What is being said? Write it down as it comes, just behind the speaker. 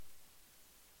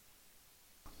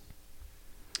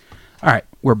All right,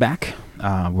 we're back.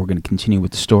 We're going to continue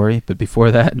with the story, but before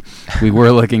that, we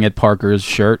were looking at Parker's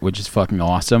shirt, which is fucking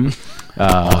awesome.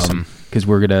 Awesome. Because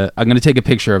I'm gonna take a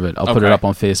picture of it. I'll put it up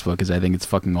on Facebook because I think it's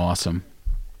fucking awesome.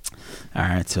 All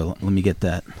right, so let me get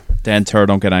that. Dan Tur,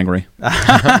 don't get angry.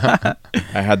 I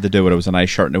had to do it. It was a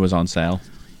nice shirt and it was on sale.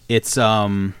 It's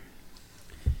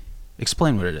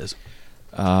explain what it is.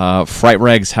 Fright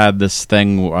Rags had this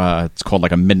thing. It's called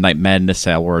like a Midnight Madness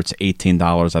sale where it's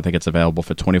 $18. I think it's available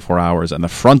for 24 hours. And the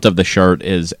front of the shirt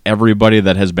is everybody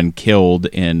that has been killed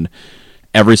in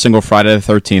every single Friday the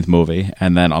 13th movie.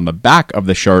 And then on the back of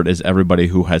the shirt is everybody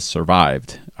who has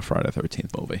survived a Friday the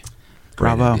 13th movie.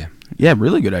 Bravo. Idea. Yeah,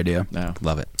 really good idea. Yeah.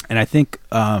 Love it. And I think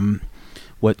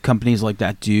what companies like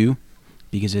that do,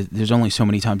 because there's only so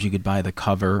many times you could buy the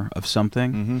cover of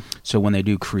something. Mm-hmm. So when they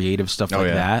do creative stuff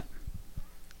that,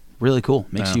 really cool.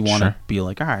 Makes you want to be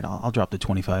like, all right, I'll drop the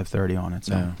 25, 30 on it.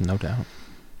 So no doubt.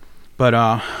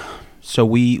 But so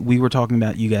we were talking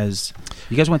about you guys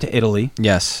went to Italy.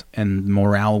 Yes. And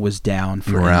morale was down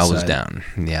for Morale Inside. was down.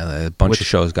 Yeah, a bunch of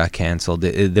shows got canceled.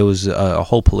 There was a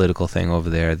whole political thing over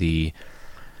there. The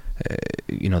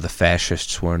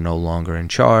fascists were no longer in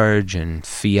charge, and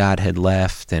Fiat had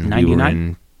left, and 99? we were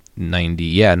in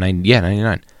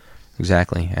 99.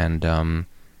 Exactly. And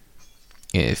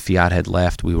Fiat had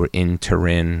left. We were in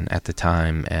Turin at the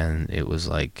time, and it was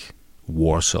like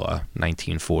Warsaw,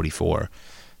 1944.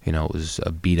 It was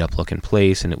a beat-up looking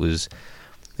place, and it was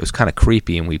kind of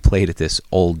creepy. And we played at this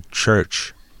old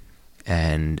church,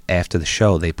 and after the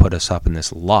show, they put us up in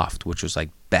this loft, which was like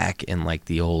back in like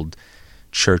the old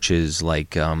churches,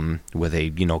 like where they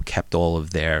kept all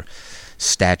of their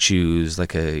statues,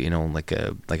 like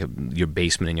your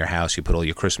basement in your house. You put all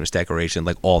your Christmas decoration,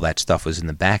 like all that stuff was in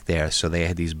the back there. So they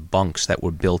had these bunks that were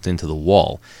built into the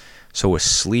wall. So we're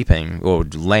sleeping, or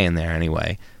laying there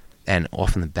anyway, and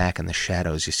off in the back in the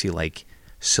shadows, you see like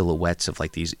silhouettes of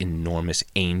like these enormous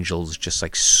angels just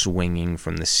like swinging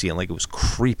from the ceiling. Like it was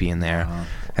creepy in there.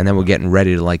 And then we're getting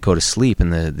ready to like go to sleep,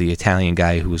 and the Italian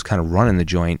guy who was kind of running the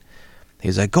joint,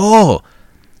 he's like, 2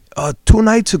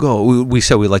 nights ago, we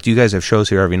said, do you guys have shows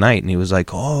here every night? And he was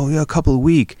like, oh yeah, a couple a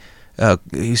week.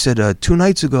 He said 2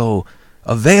 nights ago,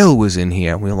 a Veil was in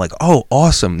here. And we were like, oh,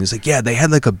 awesome. And he's like, yeah, they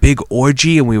had like a big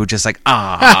orgy, and we were just like,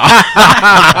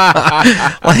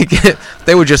 like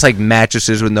they were just like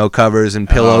mattresses with no covers and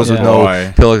pillows with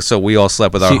no pillows. So we all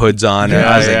slept with our hoods on. And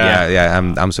I was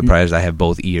like, I'm surprised I have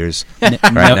both ears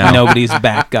right now. Nobody's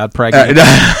back got pregnant.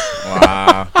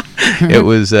 Wow. It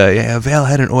was Veil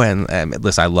had an orgy. And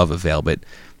listen, I love a Veil, but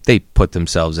they put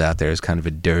themselves out there as kind of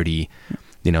a dirty,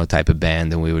 type of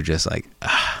band, and we were just like,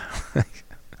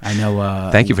 I know.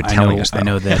 Thank you for telling us, though. I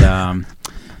know that. I'm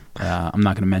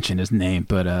not going to mention his name,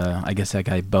 but I guess that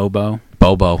guy Bobo.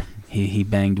 He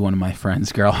banged one of my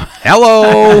friend's girl.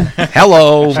 Hello.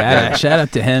 Shout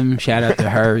out to him. Shout out to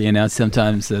her.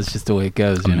 Sometimes that's just the way it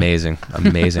goes. Amazing.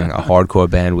 A hardcore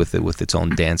band with its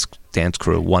own dance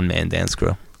crew, one man dance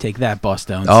crew. Take that, Boss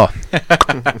Stones. Oh,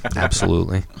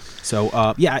 absolutely.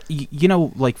 So,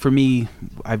 like for me,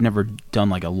 I've never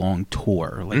done like a long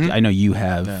tour. Like I know you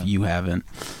have, you haven't.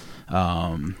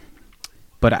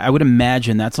 But I would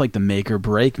imagine that's like the make or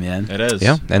break, man. It is.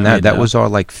 Yeah, and that was our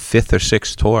like 5th or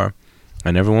 6th tour,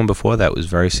 and everyone before that was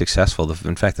very successful.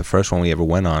 In fact, the first one we ever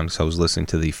went on, so I was listening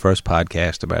to the first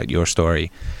podcast about your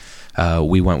story.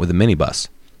 We went with a minibus.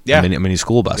 Yeah, a mini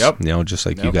school bus. Yep. Just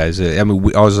like you guys. I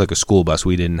mean, I was like a school bus.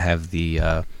 We didn't have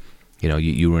the,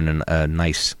 you were in a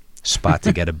nice spot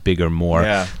to get a bigger, more.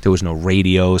 Yeah. There was no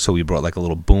radio, so we brought like a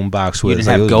little boom box with us.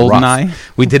 You didn't have GoldenEye?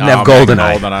 We didn't have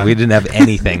GoldenEye. We didn't have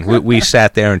anything. we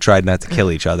sat there and tried not to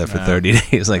kill each other for 30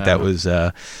 days. That was,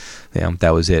 that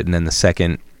was it. And then the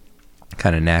second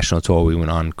kind of national tour we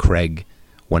went on, Craig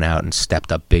went out and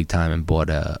stepped up big time and bought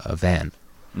a van.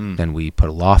 Then we put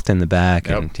a loft in the back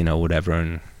and whatever,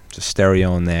 and just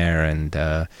stereo in there, and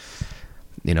the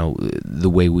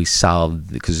way we solved,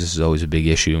 because this is always a big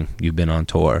issue, you've been on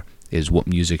tour, is what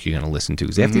music you're going to listen to,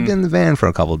 because after you've been in the van for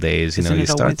a couple of days, isn't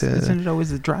it always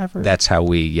the driver? That's how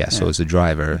so as the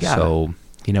driver, so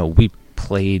we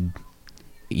played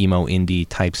emo indie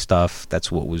type stuff. That's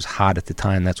what was hot at the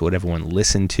time. That's what everyone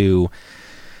listened to,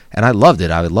 and I loved it.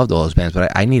 I loved all those bands,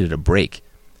 but I needed a break.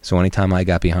 So anytime I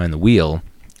got behind the wheel,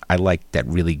 I liked that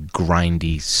really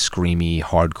grindy, screamy,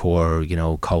 hardcore,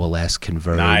 Coalesce,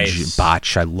 Converge,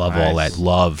 Botch. I love all that.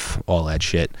 Love all that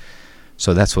shit.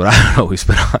 So that's what I always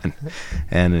put on.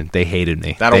 And they hated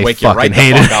me. That'll wake you right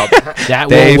the fuck up. That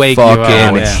will wake you up.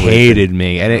 They fucking hated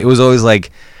me. And it was always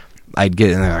like, I'd get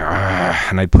in there,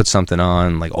 and I'd put something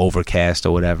on, like Overcast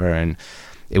or whatever, and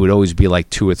it would always be like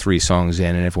 2 or 3 songs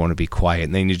in, and everyone would be quiet,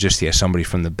 and then you just hear somebody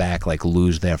from the back like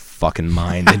lose their fucking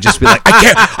mind and just be like,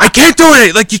 I can't do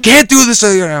it, like you can't do this.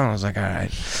 I was like, all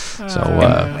right. So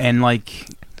and like,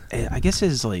 I guess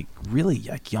as like really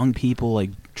like young people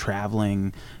like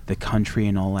traveling the country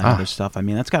and all that other stuff. I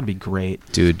mean, that's got to be great,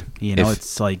 dude. You know,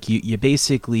 it's like you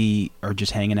basically are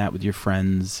just hanging out with your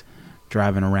friends,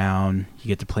 driving around. You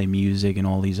get to play music in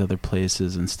all these other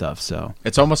places and stuff. So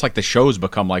it's almost like the shows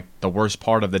become like the worst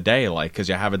part of the day, like because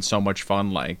you're having so much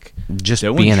fun, like just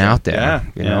doing being shit. out there. Yeah,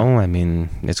 you know, I mean,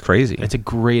 it's crazy. It's a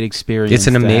great experience. It's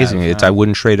an amazing. Have, I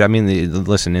wouldn't trade. I mean,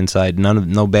 listen, Inside,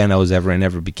 no band I was ever in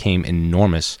ever became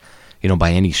enormous, you know,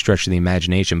 by any stretch of the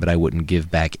imagination. But I wouldn't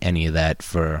give back any of that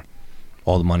for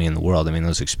all the money in the world. I mean,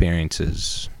 those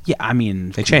experiences. Yeah, I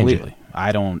mean, they change completely.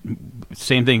 I don't.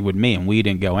 Same thing with me, and we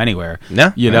didn't go anywhere.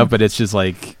 No, you know, but it's just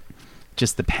like,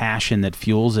 just the passion that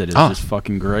fuels it is just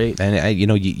fucking great. And you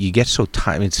know, you get so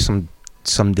tired. It's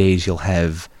some days you'll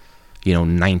have, you know,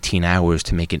 19 hours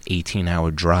to make an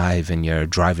 18-hour drive, and you're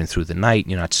driving through the night.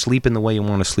 You're not sleeping the way you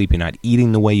want to sleep. You're not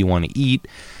eating the way you want to eat.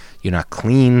 You're not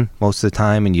clean most of the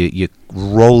time, and you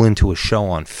roll into a show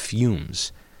on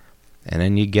fumes. And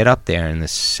then you get up there, and the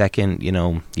second, you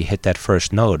know, you hit that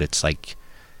first note, it's like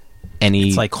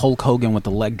it's like Hulk Hogan with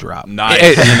the leg drop.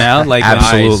 Nice. You know, like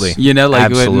absolutely. You know, like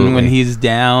absolutely. when he's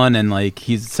down and like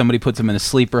somebody puts him in a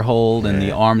sleeper hold and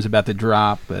the arm's about to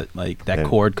drop, but like that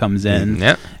chord comes in,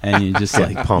 and you just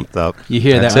like pumped up. You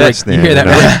hear That's that? it. You hear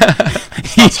that?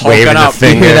 He's waving the You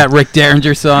finger. hear that Rick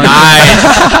Derringer song?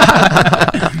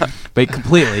 But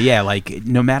completely, yeah. Like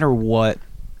no matter what,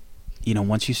 you know,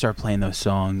 once you start playing those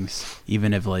songs,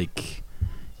 even if like,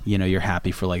 you know, you're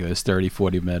happy for like those 30,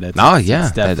 40 minutes.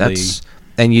 It's definitely.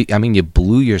 And you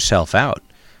blew yourself out.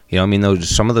 You know, I mean,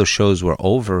 some of those shows were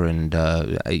over, and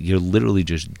you're literally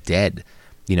just dead.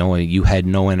 You know, you had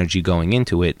no energy going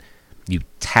into it. You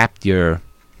tapped your,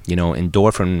 you know,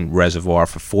 endorphin reservoir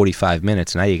for 45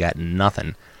 minutes. Now you got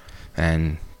nothing,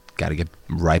 and got to get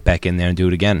right back in there and do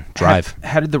it again. Drive.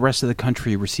 How did the rest of the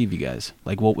country receive you guys?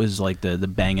 Like, what was like the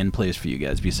banging place for you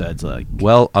guys besides like?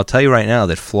 Well, I'll tell you right now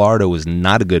that Florida was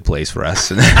not a good place for us.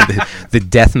 the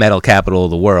death metal capital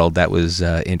of the world. That was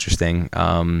interesting.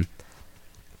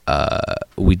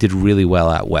 We did really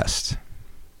well out west.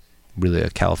 Really,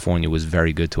 California was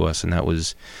very good to us, and that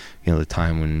was, you know, the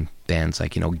time when bands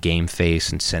like, you know, Game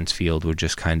Face and Sensefield were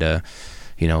just kind of,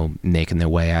 you know, making their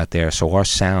way out there. So our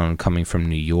sound coming from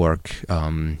New York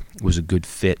was a good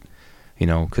fit, you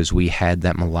know, because we had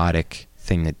that melodic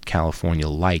thing that California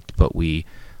liked, but we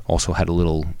also had a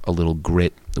little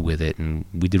grit with it, and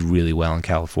we did really well in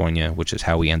California, which is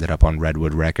how we ended up on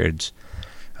Redwood Records.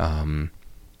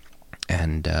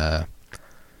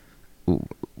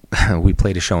 We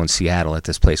played a show in Seattle at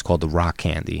this place called the Rock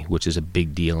Candy, which is a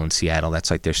big deal in Seattle. That's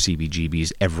like their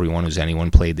CBGBs. Everyone who's anyone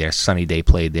played there. Sunny Day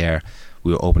played there.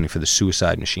 We were opening for the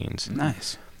Suicide Machines.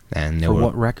 Nice. And for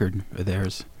what record of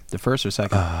theirs? The first or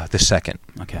second? The second.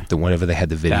 Okay. The whatever they had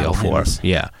the video Battle for. Hymns.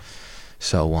 Yeah.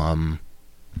 So,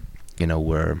 you know,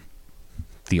 we're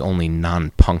the only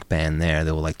non-punk band there.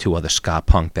 There were like 2 other ska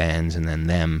punk bands, and then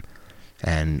them.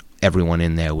 And everyone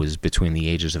in there was between the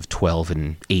ages of 12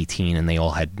 and 18, and they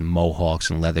all had mohawks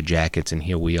and leather jackets, and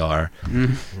here we are.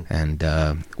 Mm-hmm.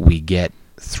 And we get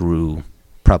through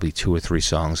probably 2 or 3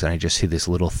 songs, and I just see this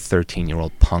little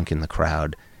 13-year-old punk in the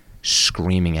crowd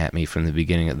screaming at me from the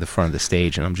beginning at the front of the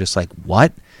stage, and I'm just like,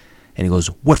 what? And he goes,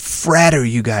 what frat are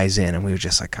you guys in? And we were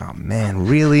just like, oh, man,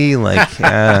 really? Like,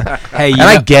 hey, and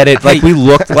I get it. Like, we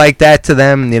looked like that to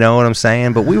them, you know what I'm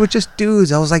saying? But we were just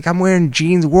dudes. I was like, I'm wearing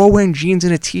jeans. We're all wearing jeans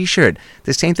and a T-shirt.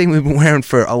 The same thing we've been wearing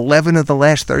for 11 of the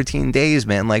last 13 days,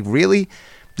 man. Like, really?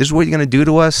 This is what you're going to do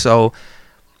to us? So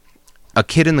a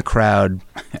kid in the crowd,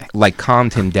 like,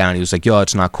 calmed him down. He was like, yo,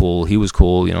 it's not cool. He was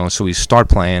cool, you know. So we start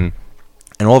playing,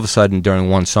 and all of a sudden, during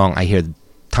one song, I hear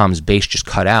Tom's bass just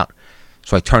cut out.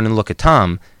 So I turn and look at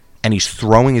Tom, and he's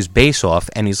throwing his bass off,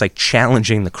 and he's like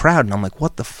challenging the crowd, and I'm like,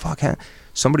 what the fuck?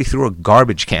 Somebody threw a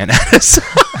garbage can at us.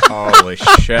 Holy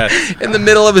shit. In the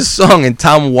middle of his song, and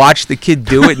Tom watched the kid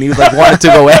do it, and he like wanted to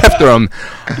go after him.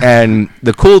 And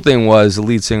the cool thing was the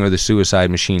lead singer of the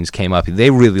Suicide Machines came up. They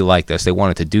really liked us. They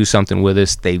wanted to do something with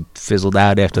us. They fizzled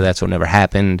out after that, so it never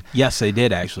happened. Yes, they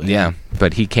did, actually. Yeah,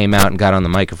 but he came out and got on the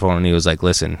microphone, and he was like,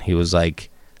 listen, he was like,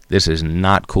 this is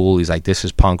not cool. He's like, this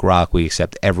is punk rock. We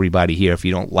accept everybody here. If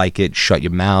you don't like it, shut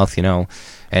your mouth, you know.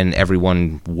 And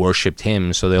everyone worshipped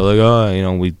him. So they're like, oh, you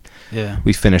know,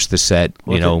 we finished the set,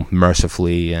 you know,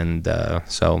 mercifully. And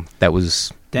so that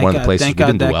was Thank one of the God, places thank we God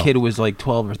didn't do that well. kid was like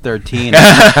 12 or 13,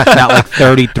 not like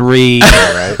 33,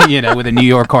 with a New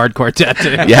York hardcore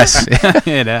tattoo. Yes,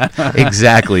 you know.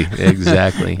 exactly.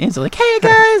 It's like, hey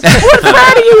guys, what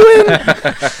fight are you in?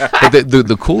 But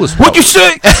the coolest part, What'd you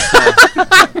say?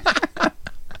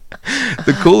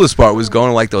 the coolest part was going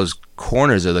to like those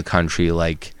corners of the country,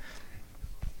 like,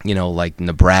 like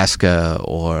Nebraska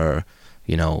or,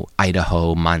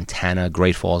 Idaho, Montana,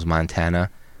 Great Falls, Montana.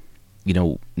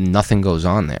 Nothing goes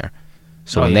on there.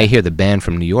 So when they hear the band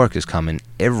from New York is coming,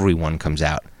 everyone comes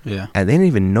out. Yeah. And they didn't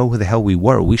even know who the hell we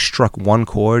were. We struck one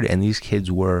chord, and these kids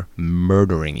were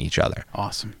murdering each other.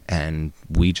 Awesome. And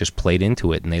we just played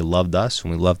into it, and they loved us,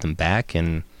 and we loved them back,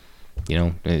 and,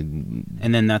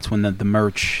 And then that's when the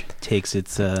merch takes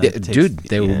its... dude,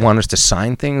 they want us to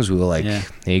sign things. We were like, Yeah.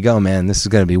 here you go, man. This is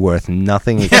going to be worth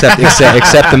nothing except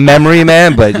the memory,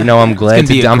 man. But, I'm glad gonna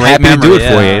be a I'm great happy to do memory, it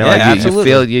for you. yeah.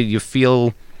 Like, Yeah, you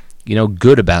feel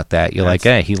good about that. You're like,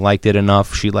 hey, he liked it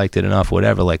enough, she liked it enough,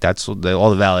 whatever. Like, that's all the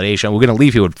validation. We're going to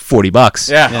leave you with $40.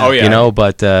 Yeah. Oh yeah.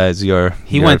 But as He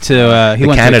went to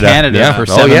Canada yeah. for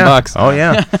 $7. Oh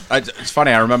yeah. It's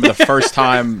funny. I remember the first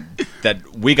time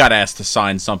that we got asked to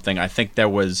sign something. I think there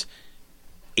was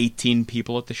 18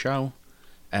 people at the show,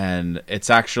 and it's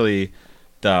actually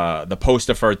the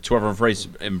poster for To Ever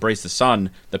Embrace the Sun.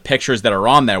 The pictures that are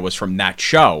on there was from that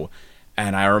show,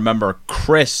 and I remember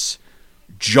Chris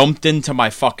jumped into my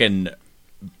fucking...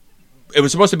 It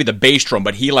was supposed to be the bass drum,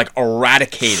 but he like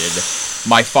eradicated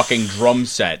my fucking drum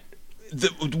set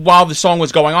while the song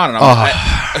was going on,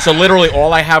 and so literally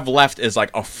all I have left is like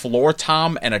a floor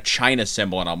tom and a China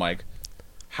cymbal, and I'm like,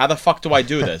 how the fuck do I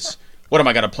do this? What am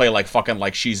I gonna play, like fucking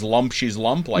like she's lump?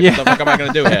 Like what the fuck am I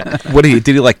gonna do here? What did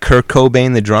he like Kurt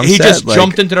Cobain the drum He set? just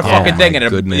jumped into the fucking thing, and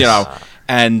goodness.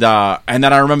 and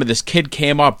then I remember this kid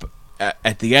came up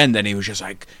at the end, and he was just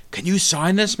like, "Can you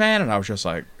sign this, man?" And I was just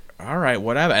like, "All right,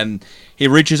 whatever." And he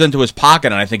reaches into his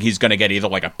pocket, and I think he's gonna get either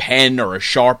like a pen or a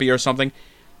Sharpie or something.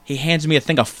 He hands me a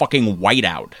thing of fucking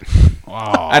whiteout.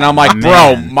 Oh, And I'm like,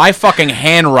 bro, my fucking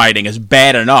handwriting is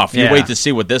bad enough. You Yeah. wait to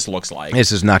see what this looks like.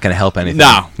 This is not going to help anything.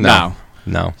 No.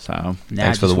 So Now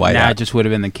thanks for the Now whiteout. it just would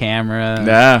have been the camera.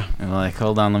 Yeah. And like,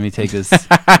 hold on, let me take this.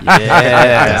 Yeah.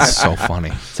 That's so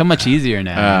funny. So much easier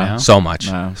now, So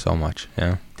much. No. So much.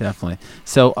 Yeah. Definitely.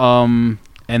 So,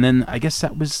 and then I guess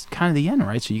that was kind of the end,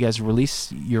 right? So you guys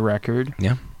released your record.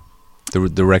 Yeah.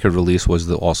 The record release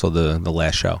was also the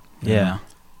last show. Yeah.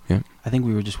 Yeah. I think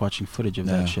we were just watching footage of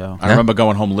that show. I remember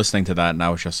going home listening to that, and I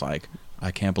was just like,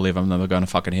 I can't believe I'm never going to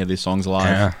fucking hear these songs live.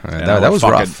 Yeah, You that know, was it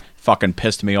fucking, rough. Fucking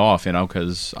pissed me off,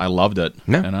 because I loved it.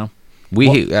 Yeah.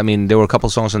 I mean, there were a couple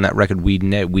songs on that record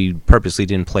we purposely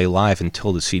didn't play live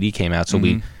until the CD came out, so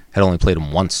we had only played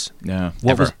them once. Yeah.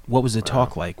 What was the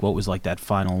talk like? What was like that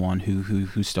final one?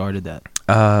 Who started that?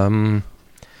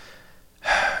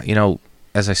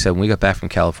 As I said, when we got back from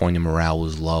California, morale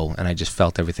was low, and I just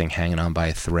felt everything hanging on by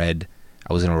a thread.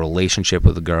 I was in a relationship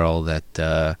with a girl that,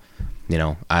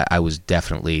 I was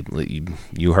definitely,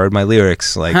 you heard my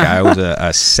lyrics, like I was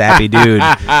a sappy dude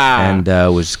and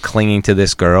was clinging to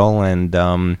this girl, and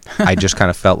I just kind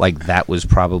of felt like that was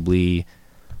probably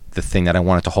the thing that I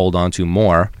wanted to hold on to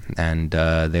more, and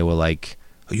they were like,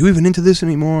 are you even into this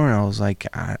anymore? And I was like,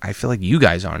 I feel like you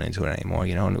guys aren't into it anymore,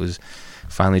 and it was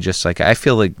finally just like, I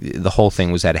feel like the whole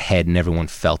thing was at a head and everyone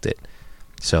felt it.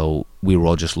 So we were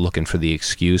all just looking for the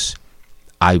excuse.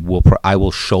 I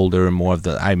will shoulder more of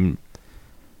the, I'm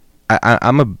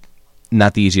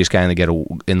not the easiest guy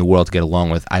in the world to get along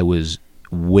with. I was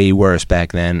way worse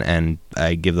back then, and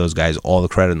I give those guys all the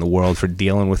credit in the world for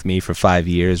dealing with me for 5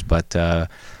 years, but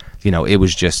it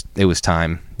was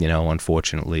time,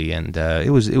 unfortunately, and it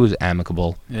was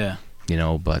amicable. Yeah.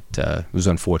 But it was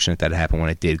unfortunate that it happened when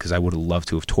it did, because I would have loved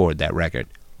to have toured that record.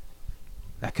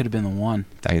 That could have been the one.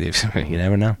 You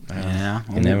never know. Yeah.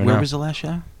 You never Where know. was the last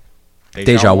show?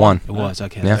 Deja One. It was,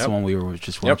 okay. Yeah. That's Yep. the one we were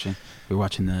just watching. We were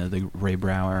watching the Ray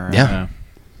Brower Yeah.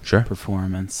 Sure.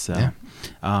 performance. So.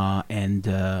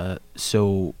 Yeah.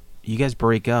 So you guys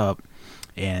break up,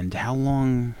 and how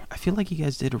long? I feel like you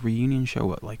guys did a reunion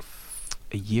show, like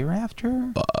a year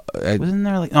after? Wasn't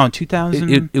there like... Oh,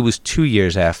 2000? It was 2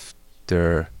 years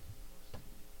after...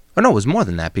 Oh, no, it was more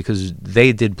than that, because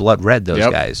they did Blood Red, those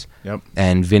guys. Yep.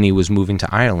 And Vinny was moving to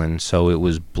Ireland, so it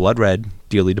was Blood Red,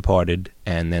 Dearly Departed,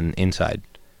 and then Inside.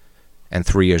 And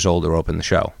 3 years older opened the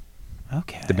show.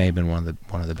 Okay. That may have been one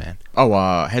of the band.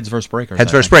 Oh, Heads vs. Breakers.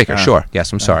 Heads vs. Breakers, sure.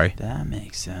 Yes, I'm sorry. That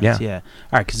makes sense. Yeah. All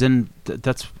right, because then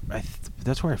that's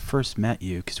where I first met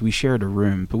you, because we shared a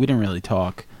room, but we didn't really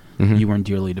talk. Mhm. You were in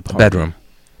Dearly Departed. Bedroom.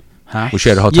 Huh? We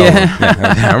shared a hotel room.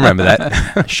 Yeah, I remember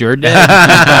that. Sure did.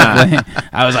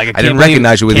 I was like, I didn't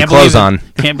recognize you with your clothes on.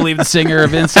 Can't believe the singer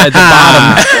of Inside the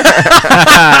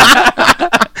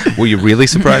Bottom. Were you really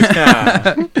surprised?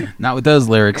 Not with those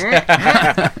lyrics.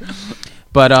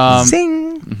 But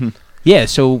Zing. yeah.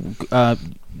 So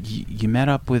you met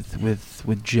up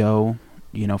with Joe,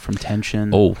 from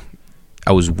Tension. Oh,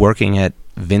 I was working at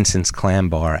Vincent's Clam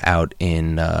Bar out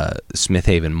in Smith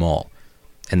Haven Mall,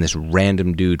 and this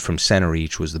random dude from Center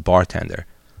Reach was the bartender,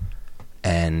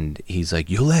 and he's like,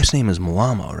 "Your last name is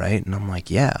Malamo, right?" And I'm like,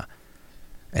 "Yeah,"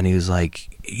 and he was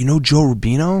like, "You know Joe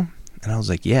Rubino?" And I was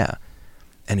like, "Yeah,"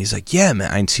 and he's like, "Yeah, man,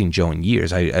 I hadn't seen Joe in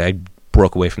years. I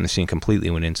broke away from the scene completely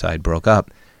when Inside broke up."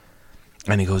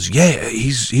 And he goes, "Yeah,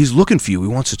 he's looking for you. He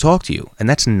wants to talk to you." And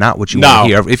that's not what you want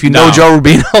to hear. If you know Joe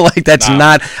Rubino, like that's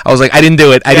not. I was like, I didn't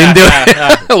do it. I didn't do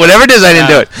it. Whatever it is, I didn't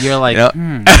do it. You're like, what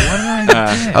did I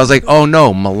do? I was like, oh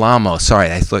no, Malamo.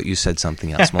 Sorry, I thought you said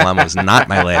something else. Malamo is not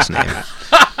my last name.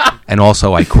 And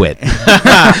also, I quit.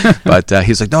 But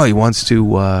he's like, no, he wants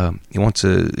to.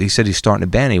 He said he's starting a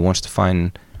band. He wants to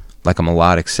find like a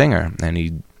melodic singer, and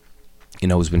he,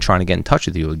 has been trying to get in touch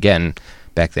with you again.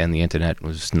 Back then, the internet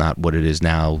was not what it is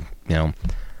now.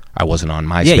 I wasn't on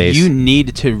MySpace. Yeah, you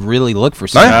needed to really look for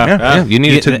something. Yeah. You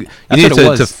needed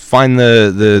to find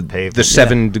the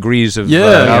 7 degrees of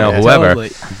whoever.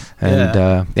 Totally.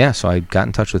 And so I got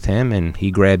in touch with him, and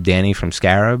he grabbed Danny from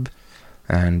Scarab.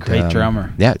 And great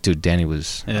drummer. Yeah, dude, Danny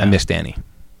was. I miss Danny.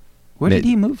 Where did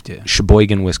he move to?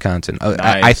 Sheboygan, Wisconsin. Nice.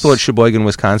 I thought Sheboygan,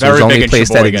 Wisconsin was the Very only big in place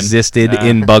that Sheboygan. existed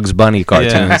in Bugs Bunny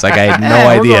cartoons. Like I had no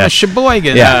We're idea. going to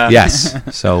Sheboygan. Yeah, yes.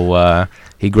 So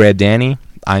he grabbed Danny.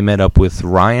 I met up with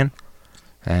Ryan,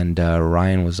 and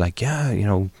Ryan was like, "Yeah,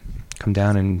 come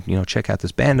down and check out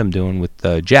this band I'm doing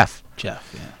with Jeff."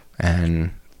 Jeff, yeah.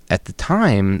 And at the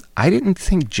time, I didn't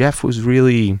think Jeff was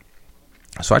really.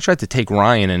 So I tried to take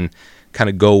Ryan and kind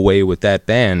of go away with that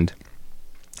band.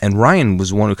 And Ryan was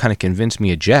the one who kind of convinced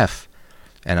me of Jeff.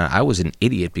 And I was an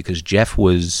idiot because Jeff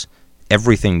was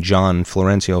everything John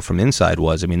Florencio from Inside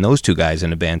was. I mean, those two guys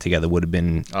in a band together would have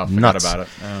been nuts. About it.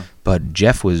 Yeah. But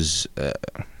Jeff was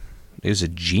he was a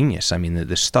genius. I mean,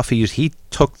 the stuff he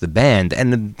took the band,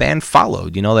 and the band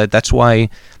followed. That's why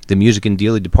the music in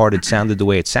Dearly Departed sounded the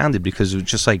way it sounded, because it was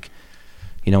just like,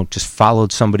 just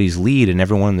followed somebody's lead, and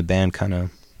everyone in the band kind of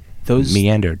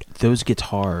meandered. Those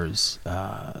guitars,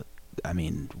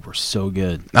 were so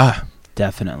good.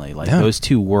 Definitely. Those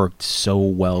two worked so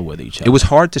well with each other. It was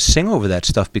hard to sing over that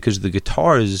stuff because the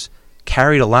guitars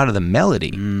carried a lot of the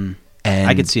melody. And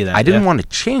I could see that. I didn't want to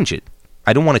change it.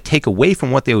 I didn't want to take away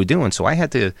from what they were doing, so I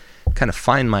had to kind of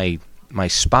find my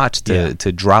spots to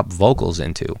drop vocals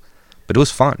into. But it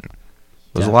was fun.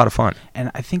 It was a lot of fun.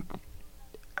 And I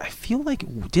feel like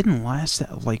it didn't last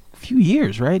like a few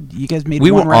years, right? You guys made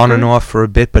We one were record? on and off for a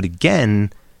bit, but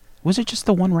again, Was it just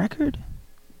the one record?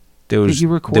 there was you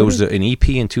recorded? there was an EP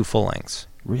and 2 full lengths.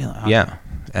 Really? Okay. Yeah,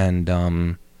 and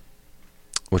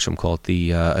whatchamacallit,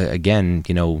 the again,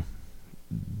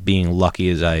 being lucky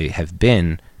as I have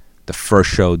been, the first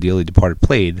show Dearly Departed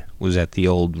played was at the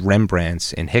old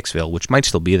Rembrandt's in Hicksville, which might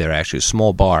still be there actually, a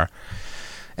small bar,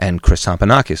 and Chris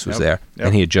Tampanakis was there,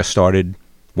 and he had just started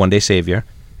One Day Savior,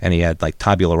 and he had like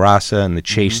Tabula Rasa and the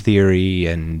Chase Theory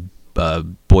and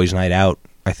Boys Night Out,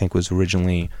 I think was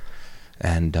originally,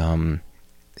 and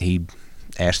he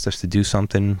asked us to do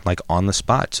something like on the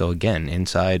spot. So again,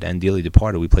 Inside and Dearly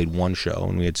Departed, we played one show,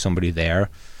 and we had somebody there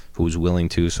who was willing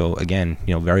to. So again,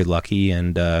 very lucky,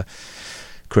 and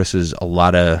Chris is a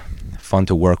lot of fun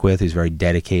to work with. He's very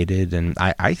dedicated, and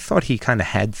I thought he kind of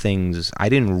had things. I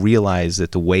didn't realize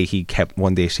that the way he kept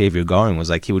One Day Savior going was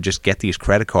like he would just get these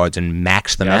credit cards and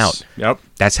max them out. Yep.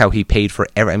 That's how he paid for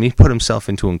everything. He put himself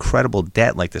into incredible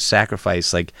debt, like the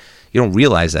sacrifice. Like you don't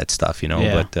realize that stuff,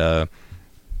 but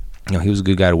he was a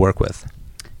good guy to work with.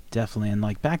 Definitely. And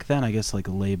like back then, I guess like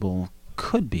a label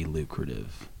could be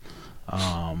lucrative.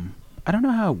 I don't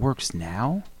know how it works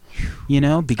now.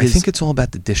 Because I think it's all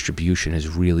about the distribution is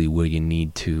really where you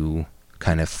need to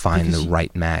kind of find the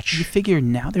right match. You figure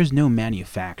now there's no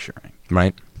manufacturing.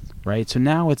 Right? Right? So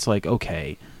now it's like,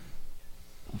 okay,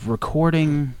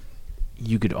 recording,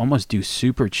 you could almost do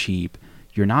super cheap.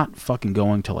 You're not fucking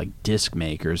going to like disc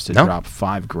makers to drop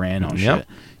 $5,000 on shit.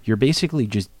 You're basically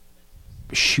just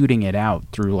shooting it out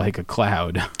through like a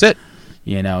cloud. That's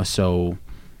it. So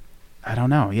I don't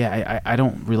know. Yeah, I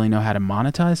don't really know how to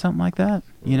monetize something like that.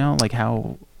 Like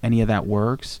how any of that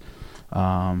works.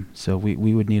 So we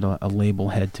would need a label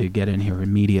head to get in here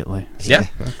immediately. Yeah,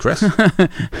 Chris.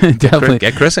 Definitely.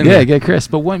 Get Chris in here. here. Yeah, get Chris.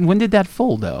 But when did that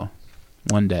fold, though?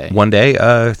 One day. One day,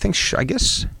 I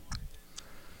guess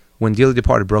when Dearly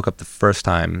Departed broke up the first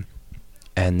time,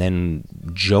 And then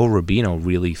Joe Rubino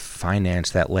really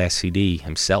financed that last CD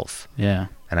himself. Yeah.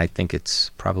 And I think it's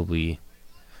probably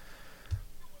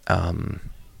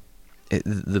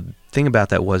the thing about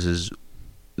that is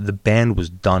the band was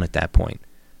done at that point.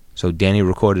 So Danny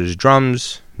recorded his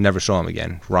drums, never saw him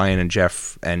again. Ryan and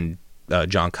Jeff and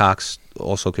John Cox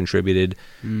also contributed.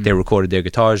 They recorded their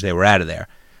guitars. They were out of there.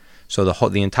 So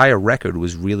the entire record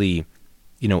was really,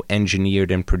 engineered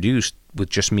and produced with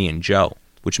just me and Joe,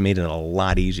 which made it a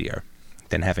lot easier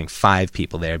than having 5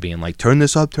 people there being like, turn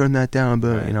this up, turn that down,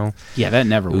 but Yeah, that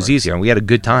never it was works. easier, and we had a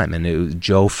good time. And it was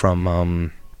Joe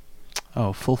from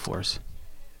Full Force.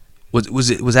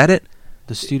 was that it?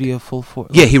 The studio Full Force.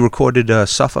 Yeah, he recorded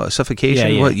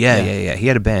Suffocation. Yeah, Yeah. He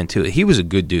had a band too. He was a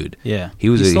good dude. Yeah. He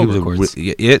was still he was records.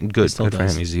 good. He Good still for him.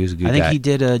 does. He was a good I think guy. he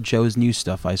did Joe's new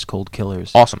stuff, Ice Cold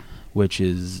Killers. Awesome. Which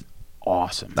is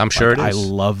awesome. I'm sure it I is.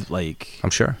 love I'm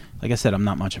sure. like I said, I'm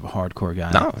not much of a hardcore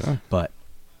guy. No. But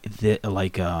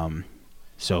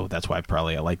so that's why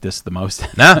probably I like this the most.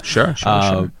 No, sure.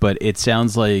 Sure. But it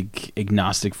sounds like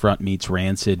Agnostic Front meets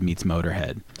Rancid meets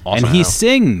Motorhead. Awesome. And he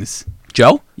sings.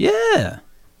 Joe? Yeah.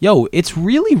 Yo, it's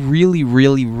really, really,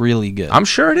 really, really good. I'm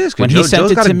sure it is. When he Joe's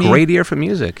sent it got to a me- great ear for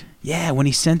music. Yeah, when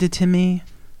he sent it to me,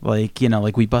 like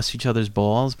we bust each other's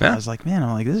balls, but Yeah. I was like,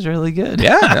 man, this is really good.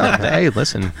 Yeah. No, hey,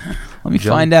 listen. Let me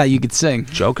Joe- find out you could sing.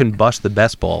 Joe can bust the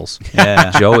best balls.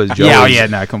 Yeah. Joe is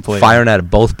No, completely. firing out of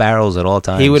both barrels at all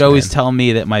times. He would always man. tell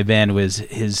me that my band was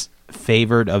his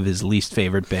favorite of his least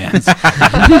favorite bands.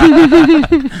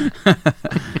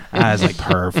 I was like,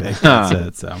 perfect.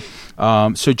 That's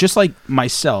it. So just like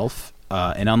myself,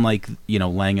 and unlike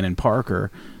Langan and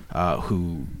Parker,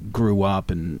 who grew up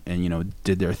and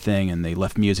did their thing and they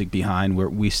left music behind,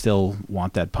 we still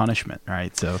want that punishment,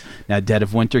 right? So now Dead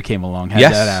of Winter came along. How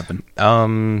did that happen?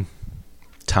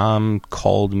 Tom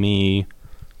called me, I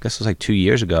guess it was like 2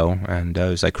 years ago, and it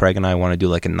was like, Craig and I want to do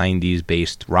like a 90s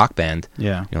based rock band.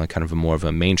 Yeah. Like kind of more of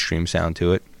a mainstream sound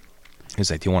to it. He was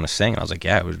like, do you want to sing? And I was like,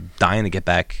 yeah, I was dying to get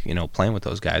back, playing with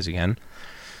those guys again.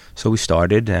 So we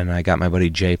started, and I got my buddy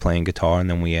Jay playing guitar, and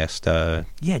then we asked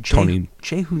Tony.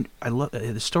 Jay, who I love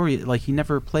the story, like he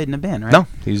never played in a band, right? No,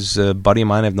 he's a buddy of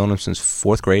mine. I've known him since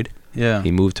 4th grade. Yeah.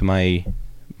 He moved to my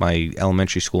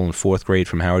elementary school in 4th grade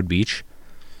from Howard Beach.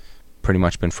 Pretty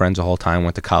much been friends the whole time.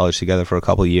 Went to college together for a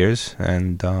couple of years,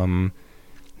 and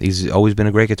he's always been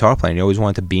a great guitar player. He always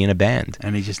wanted to be in a band,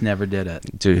 and he just never did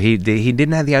it. Dude, he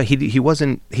didn't have the he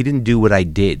didn't do what I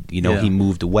did. Yeah. He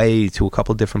moved away to a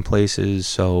couple different places,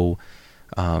 so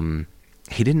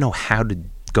he didn't know how to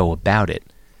go about it.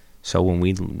 So when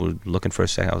we were looking for a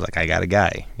second, I was like, I got a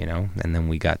guy, and then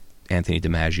we got Anthony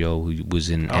DiMaggio, who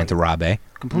was in Antirabe.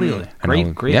 Completely.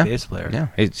 And Great yeah, bass player. Yeah,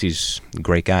 he's a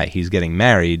great guy. He's getting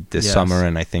married this Yes. summer,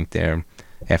 and I think they're,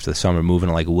 after the summer, moving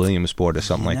to like Williamsport or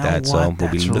something You like know that. So what? we'll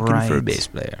be That's looking for a right. bass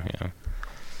player. Yeah.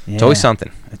 It's always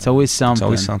something. It's always something. It's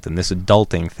always something. This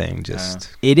adulting thing just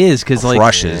It is, because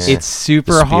crushes it's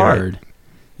super the spirit. hard.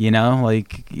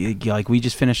 Like we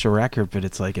just finished a record, but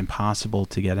it's like impossible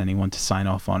to get anyone to sign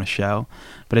off on a show.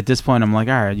 But at this point, I'm like,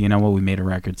 all right, you know what? We made a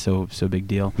record, so big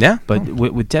deal. Yeah. But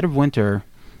with Dead of Winter,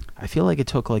 I feel like it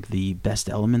took like the best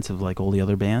elements of like all the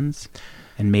other bands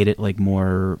and made it like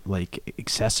more like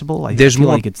accessible. I There's feel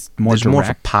more. like it's more there's direct. more of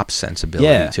a pop sensibility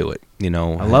Yeah. to it. I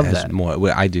love as that. More,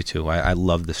 well, I do too. I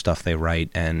love the stuff they write,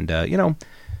 and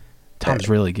Tom's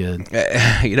really good.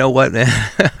 you know what?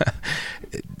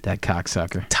 That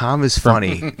cocksucker. Tom is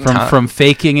funny. From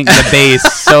faking the bass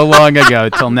so long ago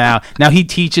till now. Now he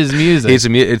teaches music.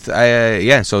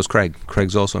 Yeah. So is Craig.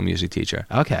 Craig's also a music teacher.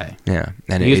 Okay. Yeah,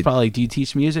 and He was probably like, do you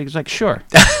teach music? He's like, sure.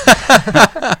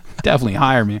 Definitely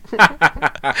hire me.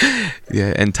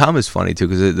 yeah. And Tom is funny too,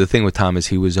 because the thing with Tom is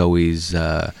he was always,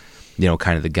 kind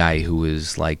of the guy who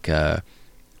was like,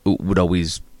 would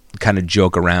always kind of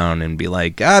joke around and be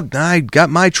like, I got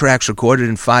my tracks recorded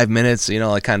in 5 minutes,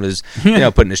 like kind of was,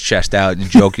 putting his chest out and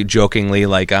jokingly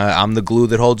like, I'm the glue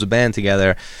that holds a band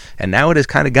together. And now it has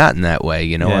kind of gotten that way,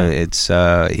 Yeah. It's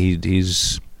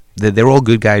they're all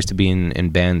good guys to be in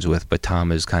bands with, but Tom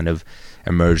has kind of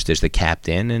emerged as the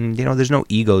captain, and there's no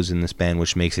egos in this band,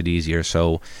 which makes it easier.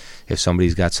 So if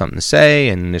somebody's got something to say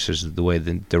and this is the way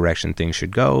the direction things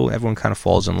should go, everyone kind of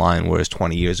falls in line, whereas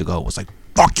 20 years ago it was like,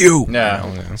 fuck you.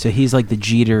 Yeah. So he's like the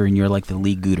Jeter and you're like the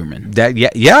Lee Guterman. That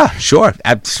yeah, sure.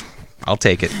 I'll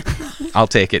take it. I'll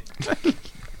take it.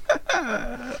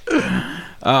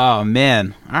 Oh,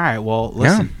 man. All right. Well,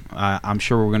 listen. I'm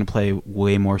sure we're going to play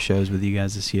way more shows with you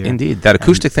guys this year. Indeed. That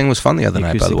acoustic thing was fun the other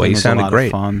night, by the way. You sounded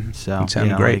great. Fun, so, You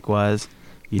sounded great. Likewise.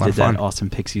 You Lot did of fun. that awesome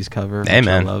Pixies cover, Hey, which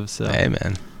man. I love. So. Hey,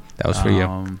 man. That was for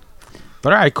you.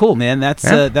 But all right, cool, man. That's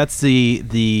Yeah.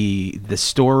 the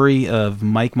story of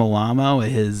Mike Malamo,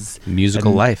 his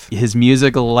Musical life. his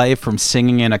musical life, from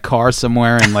singing in a car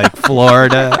somewhere in like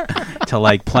Florida to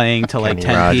like playing to like Kenny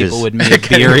 10 Rogers. people with me at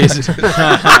Beery's.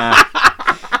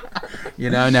 You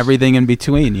know, and everything in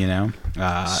between, you know.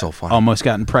 So fun. Almost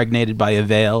got impregnated by a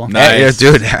veil. Nice.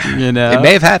 Yeah, dude. You know? It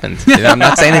may have happened. You know, I'm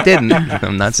not saying it didn't.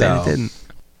 I'm not saying it So- didn't.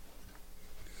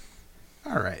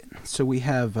 All right. So we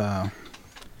have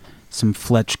some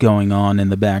Fletch going on in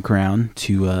the background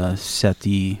to set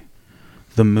the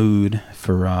mood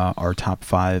for our top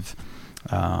 5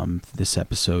 this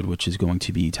episode, which is going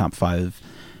to be top 5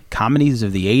 comedies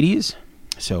of the 80s.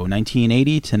 So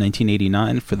 1980 to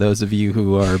 1989 for those of you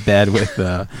who are bad with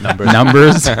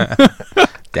numbers.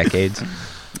 Decades.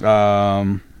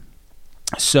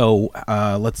 So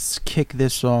let's kick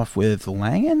this off with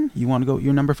Langan. You want to go with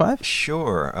your number 5?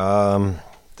 Sure.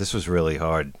 This was really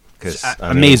hard because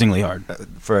Amazingly hard.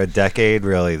 for a decade.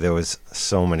 Really, there was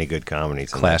so many good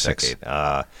comedies. Classics. In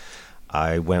that decade.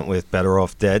 I went with Better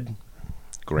Off Dead.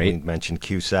 Great. We mentioned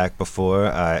Cusack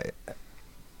before.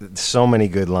 So many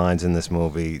good lines in this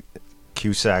movie.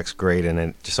 Cusack's great in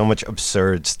it. Just so much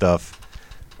absurd stuff.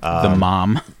 The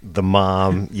mom. The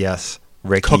mom, yes.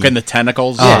 Ricky. Cooking the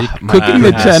tentacles. Yeah, my cooking the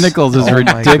goodness. tentacles is Oh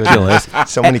my ridiculous.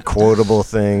 So many quotable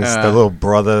things. Yeah. The little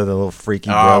brother, the little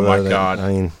freaky Oh, brother. my that- God.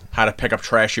 I mean, How to pick up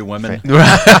trashy women.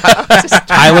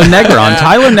 Tyler Negron.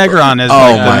 Tyler Negron is Oh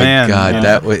like the my man. God, you know?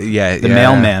 that was The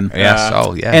mailman. Yes.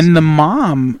 Oh yes. And the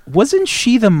mom, wasn't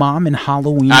she the mom in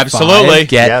Halloween Absolutely. 5?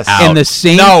 get Yes. out. In the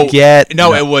same No, Get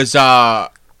no, it was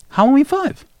Halloween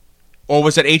 5. or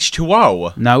was it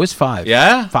H2O? No, it was 5.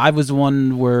 Yeah? 5 was the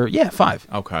one where 5.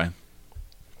 Okay.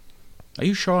 Are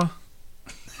you sure?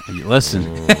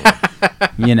 Listen.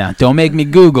 You know, don't make me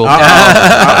Google.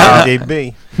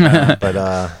 IMDb.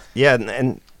 But yeah,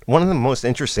 and one of the most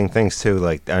interesting things too,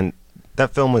 like, and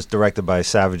that film was directed by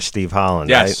Savage Steve Holland,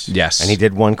 Yes. right? Yes. And he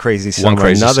did One Crazy Summer,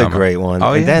 Crazy another Summer. great one,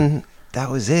 Oh, and yeah. then that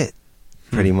was it,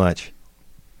 pretty much,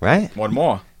 right? One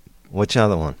more. Which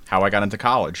other one? How I Got Into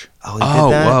College. Oh, he Oh,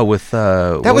 did that. wow, with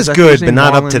That was good, but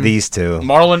not up to these two.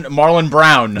 Marlon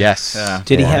Brown. Yes. Yeah.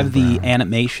 Did he Yeah. have the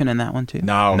animation in that one too?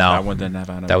 No, No. that one didn't have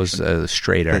animation. That was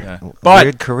straighter. Yeah.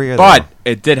 Weird career, But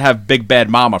though. it did have Big Bad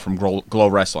Mama from Glow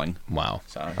Wrestling. Wow.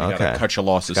 So you Okay. gotta cut your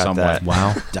losses Got somewhere. that.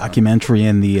 Wow. Documentary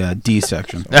in the D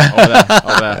section. Over there,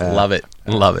 over there. Love it.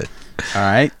 Love it. All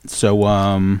right. So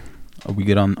are we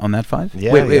good on that 5?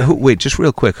 Yeah, wait, yeah. wait, just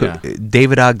real quick. Yeah.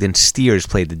 David Ogden Stiers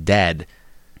played the dad,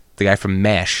 the guy from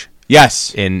MASH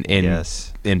Yes. in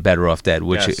Yes. in Better Off Dead,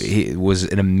 which Yes. he was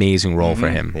an amazing role for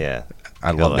him. Yeah.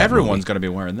 I love that. Everyone's going to be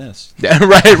wearing this.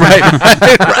 right.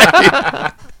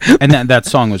 And that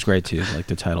song was great too, like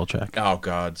the title track. Oh,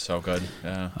 God. So good.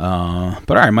 Yeah.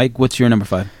 But all right, Mike, what's your number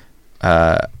 5?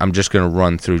 I'm just going to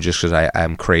run through just because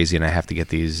I'm crazy and I have to get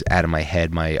these out of my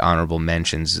head. My honorable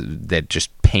mentions that just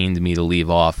pained me to leave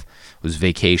off was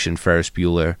Vacation, Ferris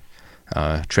Bueller,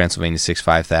 Transylvania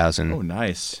 65000, Oh,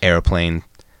 nice. Airplane,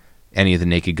 any of the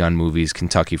Naked Gun movies,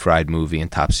 Kentucky Fried Movie,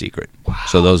 and Top Secret. Wow.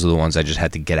 So those are the ones I just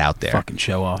had to get out there. Fucking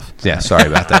show off. Yeah, sorry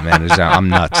about that, man. I'm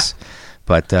nuts.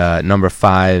 But number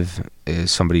 5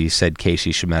 is somebody said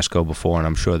Casey Siemaszko before, and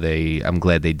I'm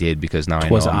glad they did because now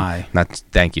Twas I know. I. Not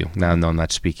thank you. Now I know I'm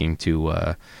not speaking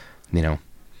to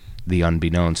the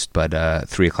unbeknownst, but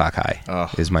 3 O'clock High Ugh.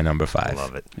 is my number 5.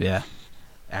 Love it. Yeah.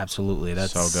 Absolutely.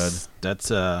 That's So good. That's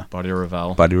Buddy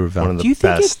Revell. Buddy Revell. One of the do you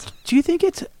think best. do you think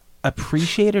it's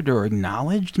appreciated or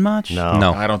acknowledged much?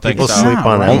 No. I don't think People so. sleep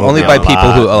on that Right. Only movie by a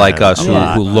people who lot, are like man. us A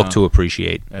lot. who look to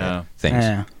appreciate Yeah. things.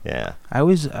 Yeah. Yeah.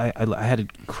 I had a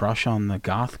crush on the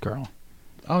goth girl.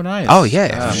 Oh, nice. Oh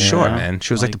yeah, for sure, Yeah. man.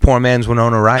 She was like Like- the poor man's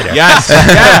Winona Ryder. Yes.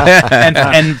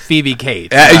 Yeah. and Phoebe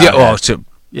Cates. Yeah. Oh, so,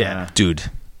 Yeah. dude,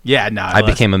 Yeah, no. I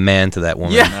became a man to that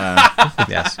woman.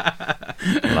 Yes.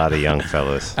 A lot of young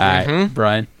fellas. All right, Mhm.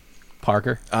 Brian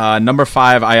Parker. Number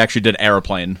 5, I actually did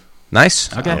Airplane.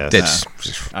 Nice. Okay. Yes.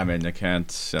 That's- I mean, you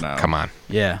can't, Come on.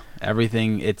 Yeah,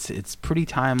 everything. It's pretty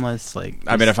timeless. Like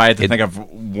I mean, if I had to It- think of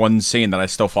one scene that I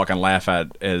still fucking laugh at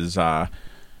is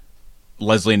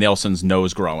Leslie Nielsen's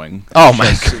nose growing. Oh my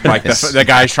Like goodness. the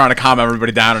guy's trying to calm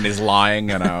everybody down and he's lying.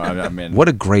 You know, I mean, What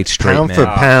a great straight Pound man. for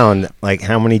pound, like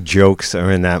how many jokes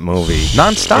are in that movie?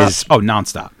 Non-stop. Is-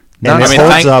 nonstop. and I it mean,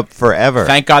 holds thank- up forever.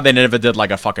 Thank God they never did like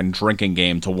a fucking drinking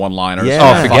game to one-liners.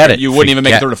 Yeah. Oh, forget it. You wouldn't even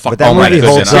make it Forget- through the fucking. But that Oh my movie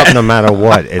goodness, holds you know? up no matter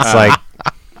what. It's like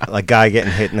a guy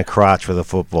getting hit in the crotch with a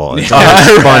football. It's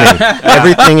always funny.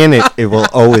 Everything in it will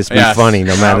always be Yes. funny,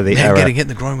 no matter the Man era. getting hit in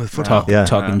the groin with a football. Yeah.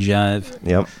 Talking jive.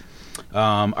 Yep.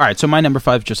 All right, so my number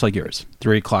 5, just like yours,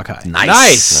 3 O'Clock High.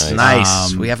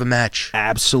 Nice. We have a match.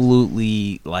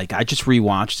 Absolutely, like I just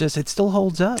rewatched this. It still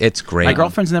holds up. It's great. My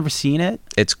girlfriend's never seen it,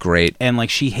 It's great. and like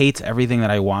she hates everything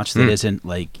that I watch that isn't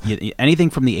like anything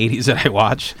from the '80s that I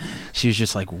watch. She was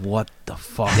just like, "What the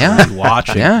fuck Yeah. are you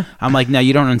watching?" Yeah. I'm like, "No,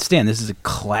 you don't understand. This is a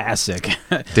classic."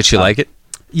 Did she like it?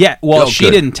 Yeah, well, Oh, she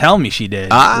good. didn't tell me she did.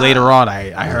 Ah. Later on,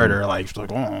 I heard her like, she's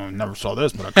like, "Oh, I never saw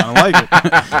this, but I kind of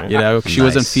like it." You know, she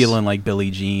wasn't Nice. feeling like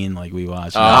Billie Jean like we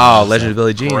watched. Oh, Legend of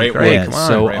Billie Jean. Great Great. one. Come on.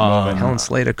 So, Great movie. Helen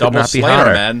Slater could Double not be Slater,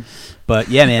 hotter. man. But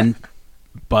yeah, man,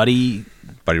 Buddy,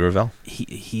 Buddy Revell.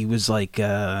 he was like,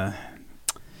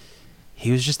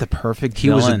 he was just the perfect He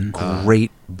was a villain.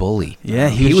 great bully. Yeah,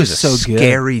 he was just just so a good.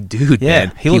 scary dude, Yeah,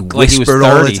 man. he looked like he was whispered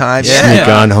all the 30. time. Yeah. Sneak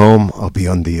on home, I'll be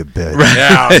under your bed.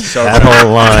 Yeah, so That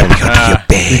whole line.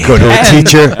 You go to a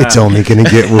teacher, it's only going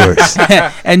to get worse.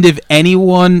 And if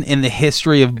anyone in the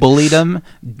history of bulliedom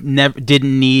never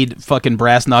didn't need fucking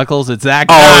brass knuckles, it's that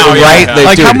guy. Oh, right. yeah. The-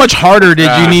 Like, dude, how much harder did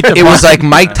you need to? It was punch? like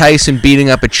Mike Tyson beating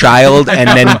up a child and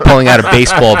then pulling out a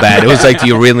baseball bat. It was like, do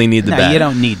you really need the No, bat? you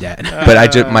don't need that.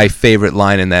 But my favorite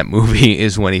line in that movie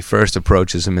is when he first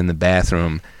approaches him in the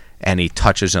bathroom and he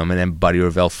touches him, and then Buddy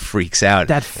Revell freaks out.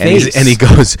 That and, face. and he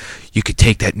goes, "You could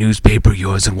take that newspaper of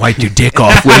yours and wipe your dick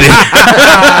off with it."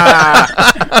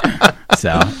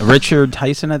 So Richard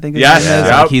Tyson, I think. His Yes, name is.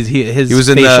 yep. Like his He was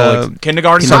in facial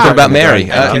Kindergarten Something Cop. about Mary.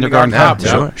 Kindergarten Cop, Cop.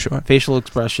 Sure, Yep. sure. facial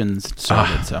expressions. So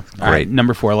good. So all right, great.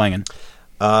 number 4, Langan.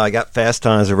 I got Fast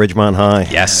Times at Ridgemont High.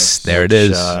 Yes, there it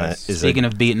Which, is. is Speaking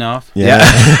of beating off,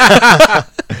 yeah.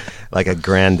 Like a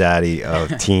granddaddy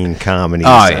of teen comedies.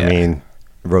 Oh, yeah. I mean,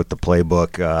 wrote the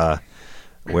playbook,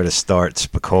 Where to Start,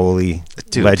 Spicoli,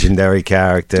 Dude. legendary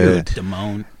character.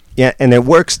 Damone. Yeah, and it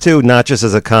works too, not just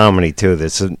as a comedy too.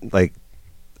 There's like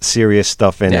serious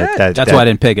stuff in Yeah, it. That's why I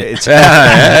didn't pick it. It's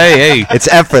hey. it's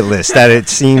effortless that it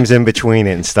seems in between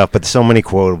it and stuff, but so many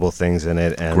quotable things in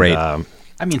it. And, Great.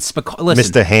 I mean, listen,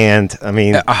 Mr. Hand. I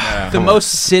mean, the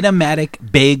most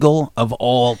cinematic bagel of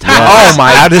all time. Oh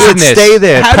my how does goodness. it stay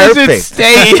there? How Perfect. does it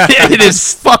stay in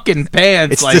his fucking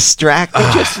pants? It's like, distracting.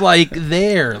 just like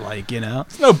there, like, you know.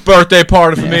 No birthday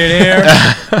party for me in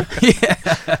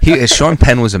here. Sean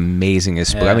Penn was amazing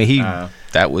as Spicoli. Yeah. I mean,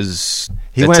 that was.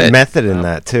 He that's went it. method in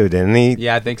that too, didn't he?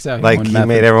 Yeah, I think so. Like he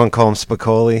made everyone call him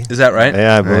Spicoli. Is that right?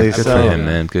 Yeah, I believe Good so. for him,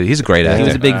 man. Good. He's a great Yeah. actor. He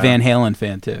was a big Van Halen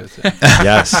fan too. So.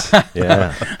 Yes.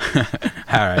 Yeah.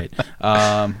 All right.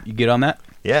 You good on that?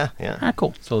 Yeah. All Yeah. right,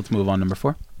 cool. So let's move on. Number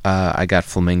 4. I got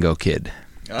Flamingo Kid.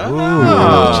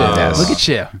 Oh, yes. look at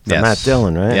you. The Matt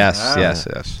Dillon, right? Yes, Ah.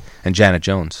 yes. And Janet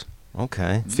Jones,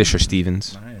 Okay. Fisher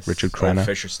Stevens, Nice. Richard Oh, Crenna.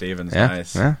 Fisher Stevens. Yeah,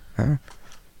 Nice. yeah.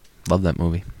 Love that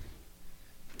movie.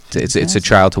 It's a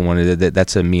childhood one.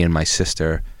 That's a me and my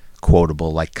sister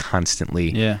quotable, like constantly.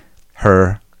 Yeah.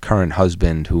 Her current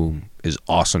husband, who is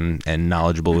awesome and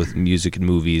knowledgeable with music and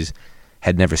movies,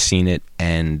 had never seen it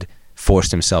and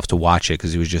forced himself to watch it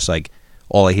because he was just like,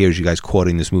 all I hear is you guys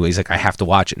quoting this movie. He's like, I have to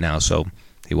watch it now, so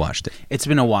he watched it. It's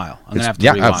been a while. I'm gonna have to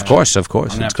Yeah, rewatch of course. it. Of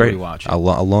course. I'm gonna It's have to great. rewatch it. I'll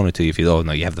loan it to you if you. Oh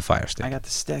no, you have the Fire Stick. I got the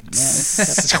stick, man. Got the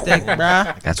stick,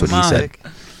 bruh. That's what Come he on.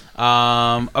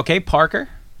 said. Okay, Parker.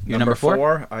 You're number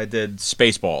 4. I did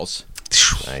Spaceballs.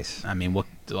 Nice. I mean, what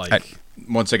like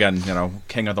Once again,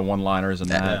 king of the one-liners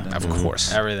and that. Of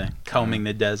course. everything? Combing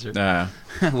the desert. Yeah.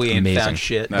 We ain't Amazing. found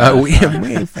shit. We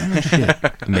ain't found shit.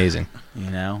 Amazing. You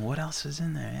know what else is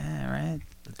in there? Yeah, right.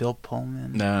 Bill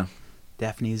Pullman, No.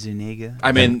 Daphne Zuniga.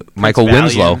 I mean, Michael Prince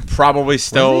Winslow. Valiant, probably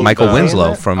still Michael the-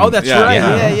 Winslow from. Oh, that's Yeah, right.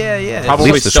 yeah. Yeah. Probably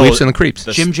Creeps, the still- Sweeps and the Creeps.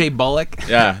 the- Jim J. Bullock.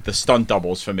 Yeah, the stunt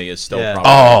doubles for me is still Yeah.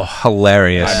 probably. Oh,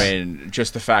 hilarious. I mean,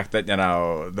 just the fact that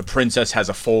the princess has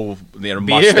a full Beard,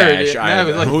 mustache. yeah,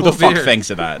 like who full the fuck beard.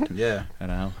 thinks of that? Yeah. You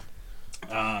know.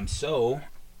 So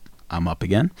I'm up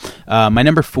again. My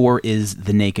number 4 is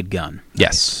The Naked Gun.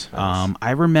 yes.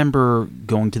 I remember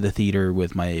going to the theater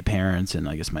with my parents and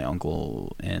I guess my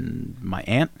uncle and my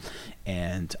aunt,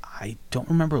 and I don't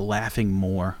remember laughing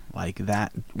more. Like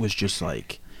that was just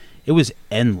like, it was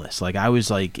endless. Like I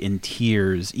was like in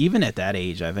tears. Even at that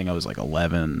age, I think I was like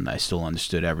 11. I still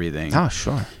understood everything. Oh,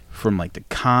 sure. From like the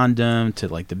condom to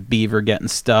like the beaver getting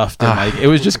stuffed, and like it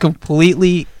was just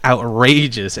completely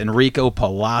outrageous. Enrico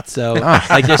Palazzo,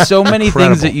 like there's so many things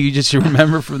Incredible. that you just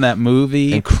remember from that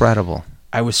movie. Incredible.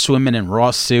 I was swimming in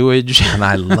raw sewage. And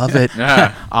I love it.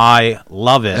 Yeah. I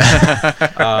love it.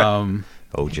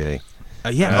 OJ. Yeah.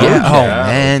 Yeah. OJ. Oh,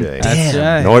 man. That's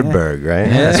Damn. right. Nordberg, right?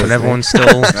 Yeah, that's when everyone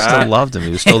still loved him.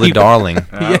 He was still the darling.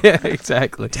 Yeah,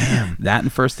 exactly. Damn. That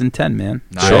and First and 10, man.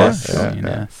 Nice. Sure. So, you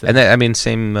know, so- And then, I mean,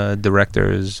 same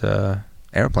director as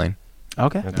Airplane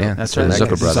okay. Yeah, That's the right.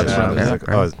 Zucker brothers. Zucker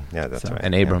brothers. Yeah, Oh, yeah, that's So- right.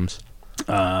 and yeah. Abrams.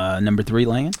 Number 3,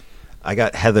 Langan. I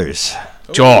got Heathers.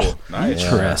 Joel. Nice.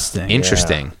 Interesting.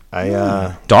 Interesting.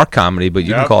 I Dark comedy, but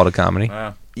you can Yep. call it a comedy.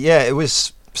 yeah, it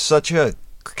was such a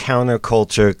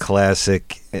counterculture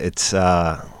classic. It's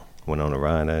Winona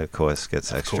Ryder, of course,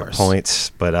 gets extra course.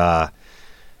 points, but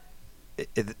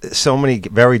so many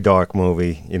very dark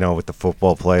movie, you know, with the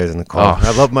football players in the car. Oh.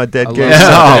 I love my dead I game.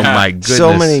 Oh my goodness!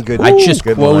 So many good. I just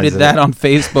good quoted lines in that it. on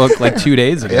Facebook like 2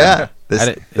 days ago. Yeah, there's, I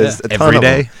did- there's yeah. a ton Every of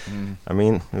day. them. I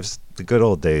mean, it was the good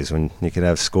old days when you could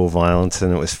have school violence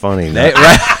and it was funny. Right.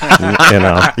 You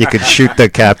know, you could shoot the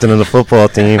captain of the football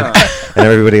team and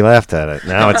everybody laughed at it.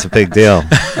 Now it's a big deal.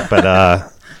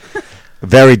 But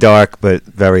very dark, but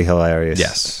very hilarious.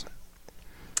 Yes,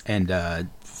 And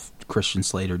Christian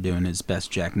Slater doing his best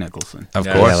Jack Nicholson. of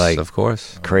Yeah. course, Yeah, like- of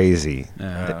course. Crazy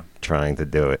Yeah. trying to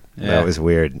do it. Yeah. That was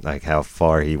weird, like how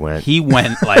far he went. He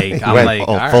went like, He I'm went like,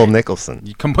 all all full right. Nicholson.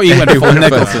 You went full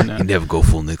Nicholson. You never go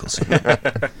full Nicholson.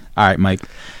 All right, Mike.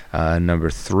 Number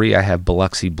 3, I have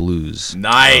Biloxi Blues.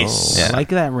 Nice. Yeah. I like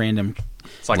that random.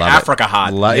 It's like Love it. Africa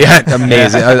hot. Yeah,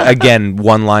 amazing. Again,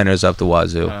 one-liners up the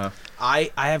wazoo.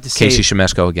 I have to say. Casey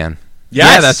Shemeshko again. Yes.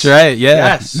 Yeah, that's right.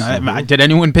 Yeah. Yes. Did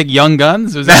anyone pick Young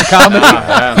Guns? Was that a comedy?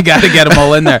 You got to get them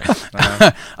all in there.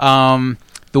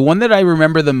 The one that I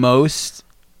remember the most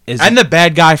is. And the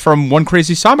bad guy from One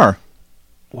Crazy Summer.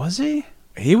 Was he?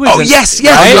 He was. Oh, in- yes.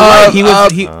 You're right. He was. uh,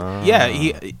 He, yeah.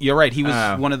 You're right. He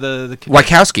was one of the.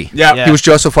 Wachowski. Yeah. Yeah. He was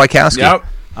Joseph Wachowski. Yep.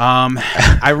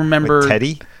 I remember.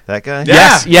 Teddy, that guy?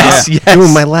 Yes, Yeah. yes, Yeah. yes.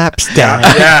 Doing my laps down.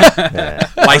 Yeah.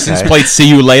 License plate. See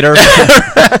you later.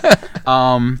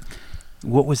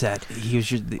 What was that? He was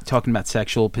just talking about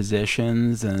sexual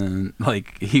positions, and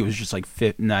like he was just like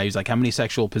he was like, how many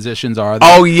sexual positions are there?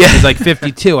 Oh, yeah. He's like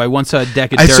 52. I once saw a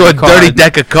deck of I dirty saw a dirty cards.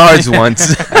 deck of cards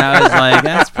once. And I was like,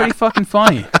 that's pretty fucking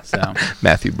funny. So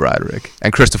Matthew Broderick.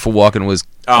 And Christopher Walken was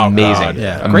Oh, amazing. God.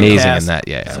 Yeah. Great Amazing cast. in that,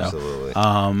 yeah. So,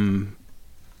 Absolutely.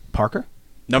 Parker.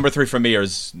 Number 3 for me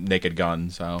is Naked Gun.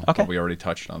 So Okay. we already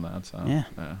touched on that. So Yeah.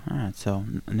 All right. So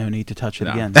no need to touch it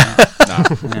No. again. No.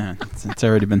 Yeah, it's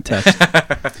already been touched.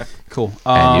 Cool.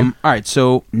 And you? All right.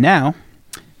 So now,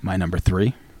 my number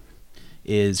 3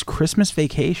 is Christmas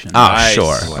Vacation. Oh, Nice.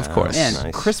 sure. Wow. Of course. Man,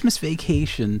 Nice. Christmas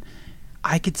Vacation,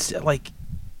 I could say, like,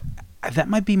 that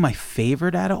might be my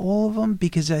favorite out of all of them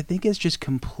because I think it's just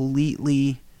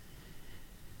completely.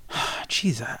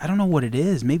 Jeez, I don't know what it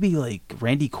is. Maybe like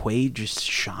Randy Quaid just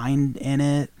shined in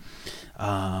it.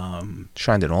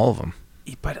 Shined in all of them.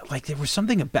 But like there was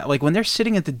something about like when they're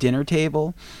sitting at the dinner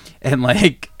table and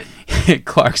like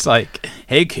Clark's like,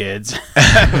 "Hey kids," you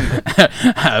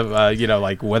know,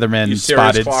 like Weatherman You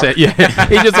serious, spotted. Clark? Yeah,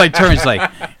 he just like turns like,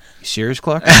 "You serious,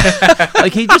 Clark?"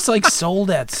 Like he just like sold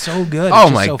that so good. Oh, It's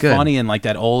just my so good. funny and like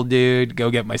that old dude, go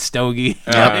get my stogie.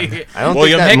 Yeah. I don't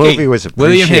William think that Hickey. movie was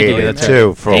William Hickey, appreciated that's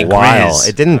too for a Hey, while. Grizz.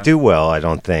 It didn't do well, I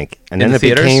don't think. And In then the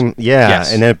it theaters? became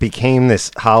Yes. and then it became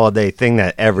this holiday thing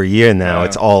that every year now Yeah.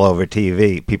 it's all over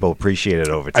TV. People appreciate it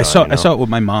over time. I saw you know? I saw it with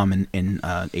my mom in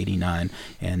 '89,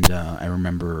 and I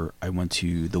remember I went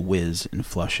to the Wiz in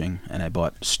Flushing, and I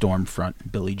bought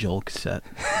Stormfront Billy Joel cassette,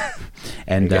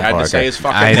 and You had to say his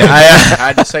fucking I- name. I-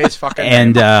 Had to say his fucking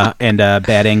and name.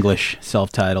 Bad English,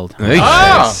 self-titled. Hey.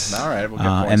 Yes. All right. We'll get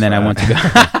points And then for I that. went to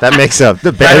go. That makes up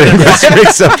the better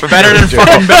makes up for Better than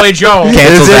fucking Billy Joel.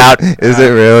 Cancels Is it? out. Is it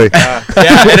really? Yeah,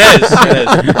 it is.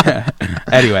 It is.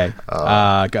 Anyway, go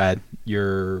ahead.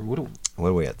 Your What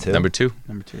are we at? 2? Number 2.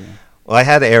 number 2. Yeah. Well, I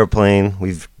had Airplane.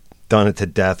 We've done it to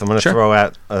death. I'm going to Sure. throw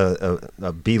out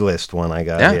a B-list one I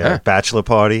got Yeah, here. yeah. Bachelor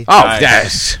Party. Oh, Nice.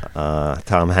 yes.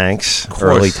 Tom Hanks. course.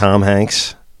 Early Tom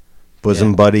Hanks. Bosom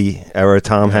Yeah. buddy era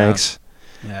Tom Yeah. Hanks.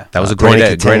 Yeah. That was a Tony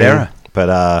great Katane. era. But,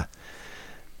 I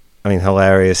mean,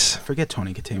 hilarious. I forget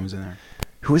Tony Katane was in there.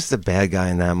 Who was the bad guy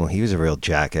in that movie? He was a real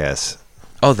jackass.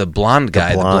 Oh, the blonde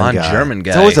guy, the blonde guy. German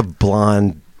guy. It's always a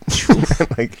blonde.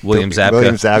 like William Zabka.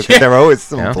 William Zabka. They're always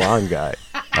some Yeah. blonde guy,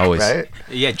 always. right?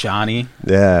 Yeah, Johnny.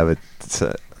 Yeah, but it's,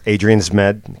 Adrian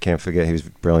Zmed. Can't forget he was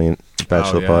brilliant.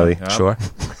 Bachelor yeah, Party. yeah. Sure.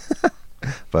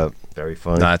 But very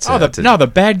funny. No, it's Oh, the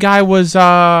bad guy was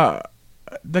the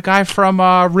guy from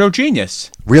Real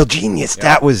Genius. Real genius.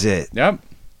 That was it. Yep.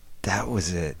 That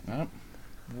was it.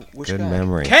 Which Good guy?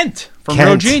 memory. Kent from Kent.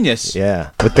 Real Genius. Yeah,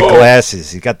 with the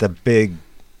glasses. He got the big,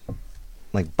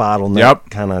 like bottleneck Yep.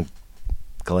 kind of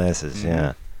glasses.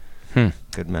 Yeah.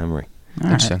 Good memory. All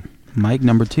right. Interesting. Mike,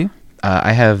 number 2.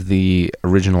 I have the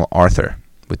original Arthur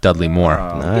with Dudley Moore.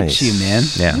 Look Nice. at you, man.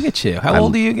 Yeah. Look at you. How I'm-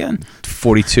 old are you again?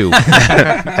 42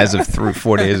 as of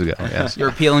 4 days ago. Yes. You're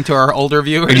appealing to our older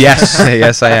viewers. Yes,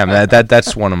 yes, I am.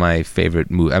 That's one of my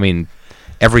favorite movies. I mean,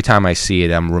 every time I see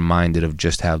it, I'm reminded of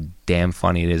just how damn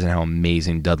funny it is and how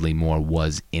amazing Dudley Moore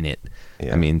was in it.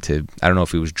 Yeah. I mean, I don't know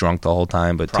if he was drunk the whole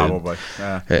time, but Probably.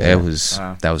 that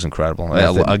was incredible.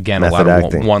 Method- Again, a lot method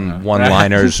of acting.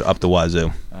 one-liners up the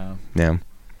wazoo. Yeah.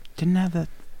 Didn't have that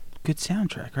good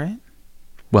soundtrack, right?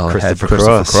 Well, it had Christopher Christopher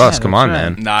Cross. Cross. Yeah, Come that's on,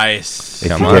 right. man. Nice.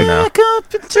 Come you on get- now.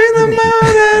 Up into the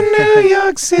moon in New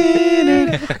York City.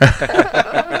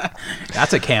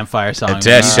 That's a campfire song.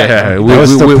 That's it. man. Yeah. That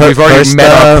was the We've already first,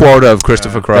 met our quota of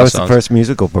Christopher That Cross was the songs. first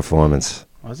musical performance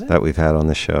Was it? that we've had on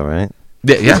the show, right?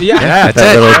 Yeah. That's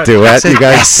That it. little duet That's it. you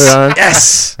guys Yes. put on.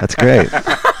 Yes. That's great.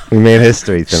 We made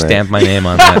history tonight. Stamp my name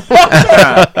on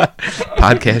that.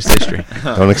 Podcast history.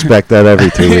 Don't expect that every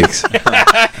 2 weeks.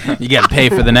 You got to pay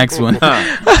for the next one.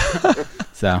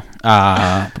 So,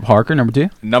 Parker, number 2.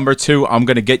 Number 2, I'm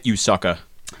gonna get you, sucker.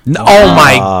 Oh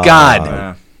my God.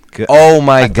 Yeah. Good. Oh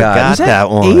my I God. forgot that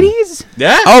one. 80s?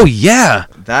 Yeah. Oh yeah.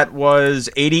 That was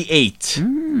 88.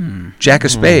 Jack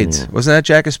of Spades. Wasn't that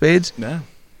Jack of Spades? Yeah.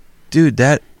 Dude,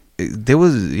 there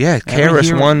was KRS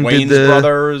hero- One did Wayne's the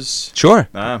Brothers. Sure.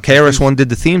 Ah. KRS One did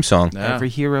the theme song. Yeah. Every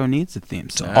hero needs a theme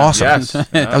song. Awesome. Yes.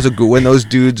 That was a good when those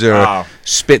dudes are Wow.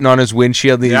 spitting on his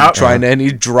windshield and he's Yep. trying to, and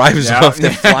he drives Yep. off,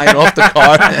 they're flying off the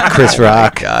car. Chris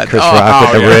Rock. God. Chris Oh,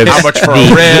 Rock with the yeah. ribs. How much for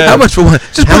a rib? How much for one?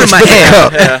 Just put it in my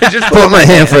hand. Just put my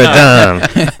hand for a dime.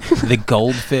 The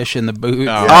goldfish in the boot.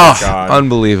 Oh, Oh, God.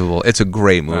 unbelievable. It's a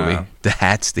great movie. Wow. The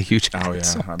hats, the huge Oh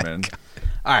hats. yeah, I'm in.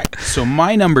 All right, so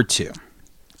my number 2.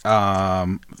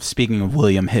 Speaking of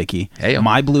William Hickey, Hey-o.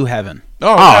 My Blue Heaven.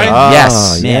 Oh, okay.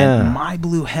 Yes. Man, yeah. My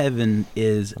Blue Heaven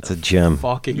is It's a gem.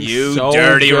 fucking You so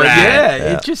dirty good. rat. Yeah,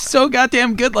 Yeah. it's just so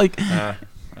goddamn good. Like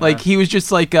he was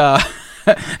just like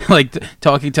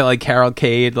talking to like Carol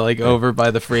Cade like over by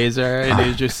the freezer, and he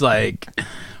was just like,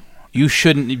 "You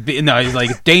shouldn't be." No, he's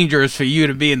like, "It's dangerous for you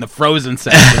to be in the frozen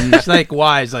section." She's like,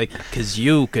 "Why?" He's like, "Cause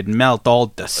you could melt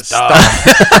all the stuff."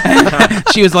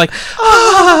 She was like,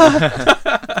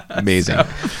 Amazing.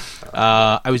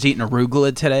 I was eating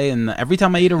arugula today, and every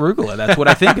time I eat arugula, that's what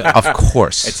I think of. Of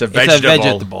course. It's a It's vegetable. a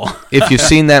vegetable. If you've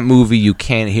seen that movie, you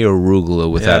can't hear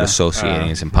arugula without Yeah. associating.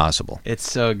 It's impossible. It's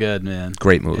so good, man.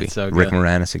 Great movie. It's so Rick good.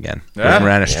 Moranis again. Yeah. Rick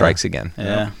Moranis Yeah. strikes again.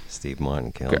 Yeah. Steve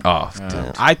Martin killed. Oh,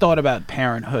 Yeah. I thought about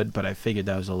Parenthood, but I figured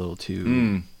that was a little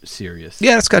too serious.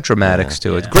 yeah, it's got dramatics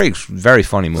to it. Yeah. Great, very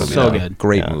funny movie. So though. good.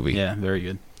 Great Yeah. movie. Yeah, very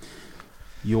good.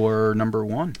 Your number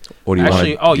 1. Or do you Actually,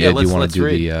 want to? oh, yeah, do you want let's to do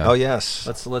read. the? Oh, yes.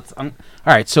 Let's. All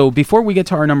right. So before we get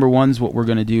to our number 1s, what we're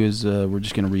gonna do is we're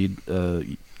just gonna read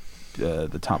the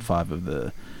top 5 of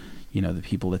the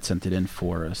people that sent it in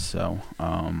for us. So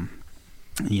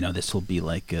this will be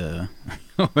like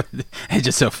it's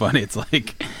just so funny. It's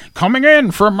like coming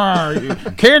in from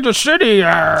Kansas City,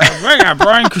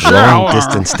 Brian Cashel. Long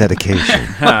distance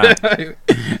dedication.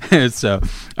 So,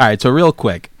 all right. So real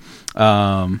quick,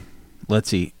 let's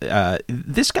see.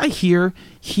 This guy here,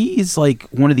 he's like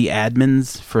one of the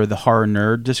admins for the Horror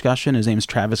Nerd discussion. His name's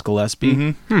Travis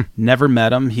Gillespie. Never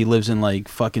met him. He lives in like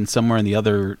fucking somewhere on the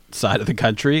other side of the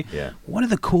country. Yeah. One of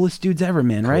the coolest dudes ever,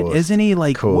 man. Right? Coolest. Isn't he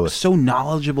like Coolest. so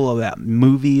knowledgeable about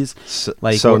movies? So,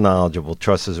 Like, so we're- knowledgeable.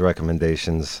 Trust his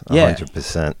recommendations Yeah.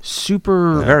 100%.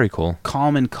 Super Very cool.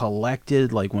 calm and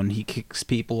collected. Like when he kicks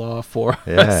people off for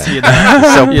Yeah. us. You know?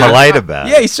 He's so Yeah. polite about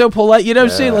Yeah, it. he's so polite. You know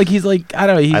what I'm saying? Yeah. Like he's like I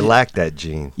don't know. He, I lack that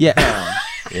gene. yeah.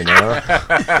 You know?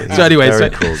 He's So anyway, a very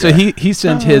so, cool so guy. he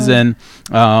sent his in.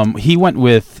 He went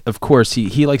with, of course,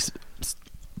 he likes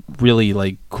really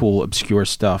like cool obscure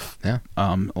stuff. Yeah.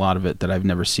 A lot of it that I've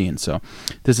never seen. So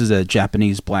this is a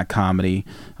Japanese black comedy.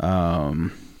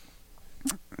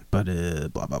 But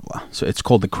blah blah blah. So it's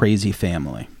called The Crazy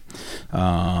Family.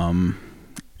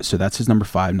 So that's his number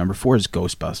 5. Number 4 is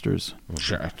Ghostbusters.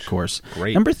 Sure. Of course.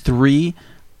 Great. Number 3,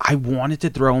 I wanted to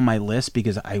throw on my list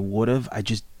because I would have.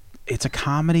 It's a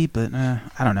comedy, but I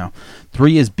don't know.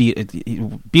 3 is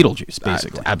Beetlejuice,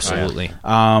 basically. Absolutely.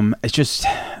 It's just,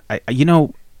 I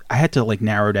had to like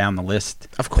narrow down the list.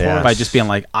 Of course. Yeah. By just being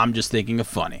like, I'm just thinking of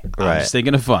funny. I'm Right. just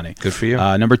thinking of funny. Good for you.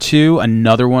 Number 2,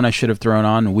 another one I should have thrown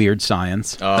on, Weird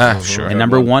Science. Sure. And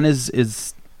number 1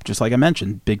 is just like I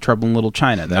mentioned, Big Trouble in Little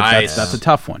China. Nice. That's a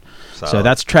tough one. So Solid.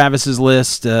 that's Travis's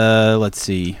list. Let's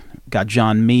see. Got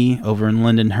John Mee over in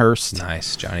Lindenhurst.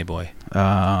 Nice, Johnny boy.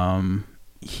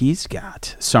 He's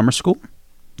got Summer School,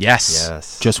 Yes.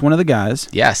 Yes. Just One of the Guys,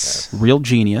 Yes. Real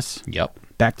Genius, Yep.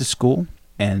 Back to School,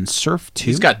 and Surf 2.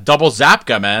 He's got double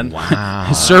Zapka, man.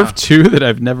 Wow. Surf 2 that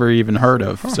I've never even heard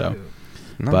of. So,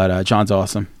 No. But John's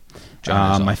awesome.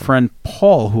 John is My awesome. friend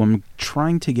Paul, who I'm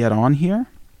trying to get on here,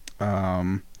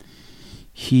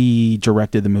 he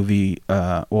directed the movie.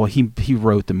 He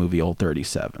wrote the movie Old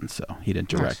 37, so he didn't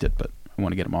direct it, but I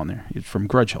want to get him on there. He's from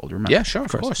Grudge Holder, remember? Yeah, sure,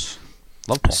 of course.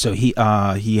 Love Paul. So he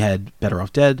had Better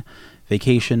Off Dead,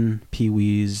 Vacation,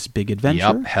 Pee-wee's Big Adventure,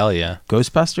 Yup, hell yeah.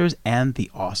 Ghostbusters, and the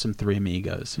awesome Three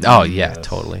Amigos. Oh yeah,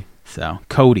 totally. So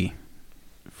Cody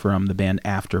from the band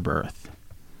Afterbirth.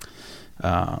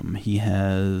 He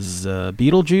has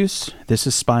Beetlejuice. This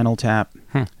is Spinal Tap.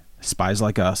 Spies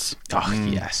Like Us. Oh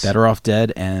yes. Better Off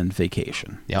Dead and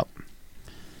Vacation. Yep.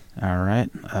 All right.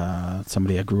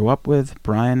 Somebody I grew up with,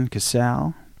 Brian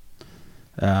Casal.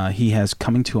 He has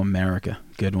Coming to America.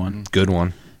 Good one. Good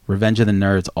one. Revenge of the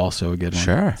Nerds, also a good one.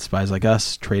 Sure. Spies Like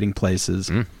Us, Trading Places,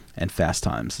 and Fast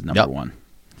Times, number Yep. 1.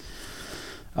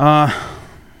 I'm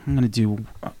going to do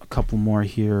a couple more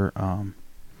here.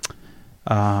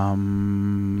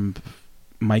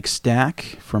 Mike Stack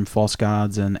from False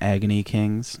Gods and Agony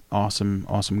Kings. Awesome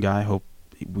guy. Hope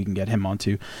we can get him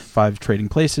onto 5 Trading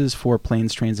Places, 4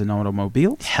 Planes, Trains, and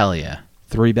Automobiles. Hell yeah.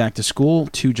 3 Back to School,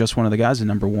 2 Just One of the Guys, and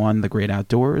number 1 The Great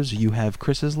Outdoors. You have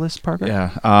Chris's list, Parker?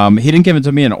 Yeah. He didn't give it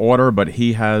to me in order, but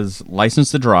he has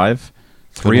License to Drive,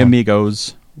 Three one.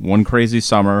 Amigos, One Crazy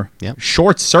Summer, Yep.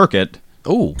 Short Circuit,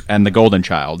 Ooh. and The Golden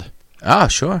Child. Ah,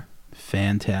 sure.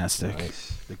 Fantastic.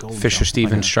 The Golden Fisher Child.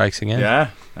 Stevens strikes again.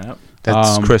 Yeah.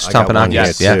 That's Chris I got one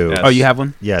Tampanakis. here, Yeah. too. Yes. Oh, you have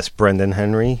one? Yes, Brendan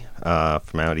Henry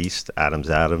from out east,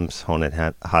 Adams, Haunted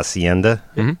Hacienda.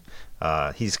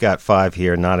 He's got 5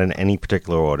 here, not in any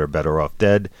particular order. Better Off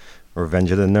Dead,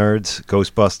 Revenge of the Nerds,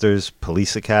 Ghostbusters,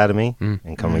 Police Academy,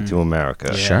 and Coming to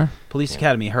America. Sure. Police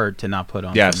Academy heard to not put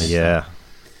on. Yes. for me. Yeah,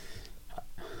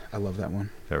 I love that one.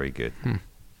 very good.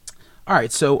 All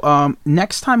right, so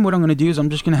next time what I'm going to do is I'm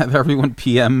just going to have everyone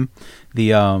PM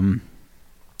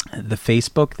the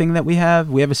Facebook thing that we have.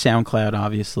 We have a SoundCloud,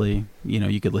 obviously.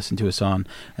 You could listen to us on,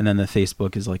 and then the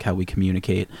Facebook is like how we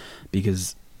communicate,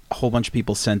 because a whole bunch of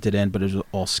people sent it in, but it was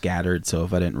all scattered. So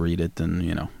if I didn't read it,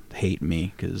 then hate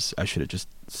me, because I should have just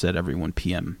said everyone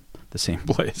PM the same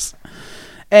place.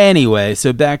 Anyway,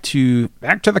 so back to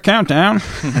the countdown.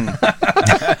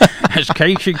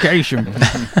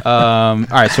 All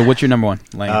right, so what's your number 1?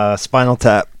 Lane? Spinal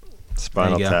Tap.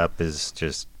 Spinal There you go. Tap is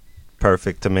just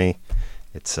perfect to me.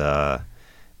 It's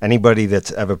anybody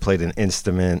that's ever played an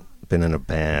instrument, been in a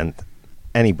band,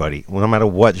 anybody, no matter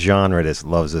what genre it is,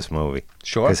 loves this movie.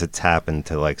 Sure. Because it's happened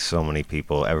to like so many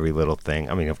people, every little thing.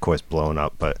 I mean, of course, blown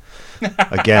up, but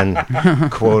again,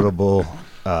 quotable.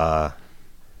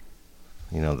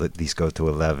 These go to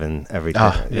 11. Everything.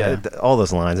 All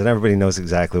those lines, and everybody knows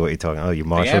exactly what you're talking. Oh, your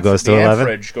Marshall goes to 11.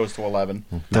 Fridge goes to 11.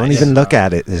 Don't even look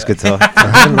at it. It's guitar.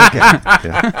 Don't even look at it.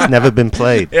 Yeah. It's never been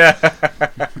played. Yeah.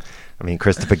 I mean,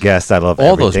 Christopher Guest, I love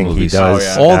All those everything movies. he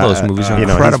does. Oh, yeah. All those movies are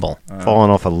incredible. He's fallen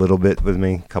off a little bit with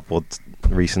me, a couple of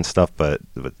recent stuff, but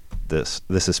this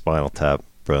is Spinal Tap.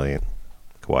 Brilliant.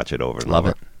 Watch it over and Love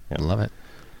over. it. Yeah. Love it.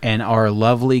 And our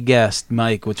lovely guest,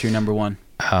 Mike, what's your number 1?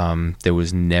 There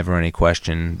was never any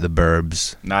question. The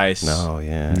Burbs. Nice. No,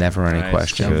 yeah. Never any Nice.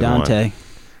 question. Good Dante.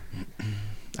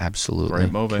 Absolutely.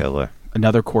 Great movie. Killer.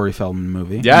 Another Corey Feldman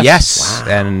movie. Yes. Yes.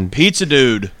 And Pizza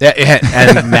Dude.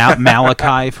 and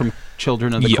Malachi from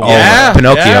Children of the Corn. Yeah.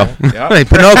 Pinocchio. Yeah. Hey,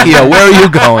 Pinocchio, where are you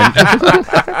going?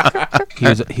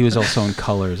 He was also in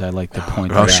Colors. I like to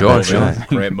point Oh, that sure, out. sure.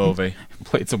 Great movie.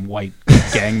 Played some white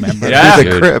gang member. Yeah. The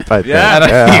Dude. Crip, I think.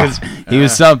 Yeah. He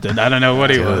was something. I don't know what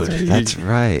he was. That's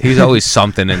right. He's always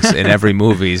something in every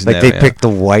movie. He's like never- they picked the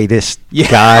whitest Yeah.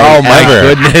 guy Oh my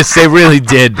ever. goodness, they really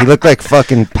did. He looked like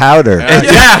fucking powder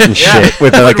Yeah. and shit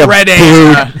with like a red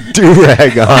blue hair.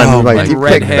 do-rag on. Oh like, my you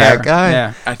Red picked hair. that guy?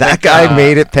 Yeah. I That think, guy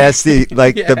made it past the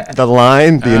the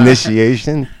line, the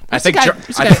initiation. I think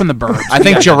This guy from the Burbs. I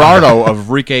think Gerardo of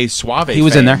Rique Suave. He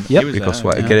was in there. fame. Yep. He was Because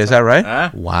there. what? Is that right? Huh?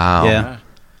 Wow. Yeah.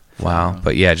 Wow.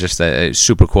 But yeah, just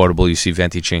super quotable. You see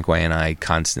Venti Cinque and I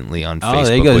constantly on Oh,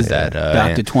 there you Facebook go. with that.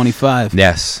 Back to 25.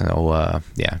 Yes. So,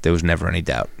 yeah, there was never any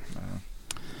doubt.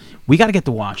 We got to get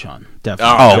the watch on.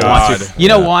 Definitely. Oh, The Watch God. is- You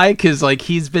know why? Because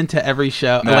he's been to every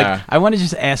show. Nah. Like I want to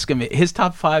just ask him. His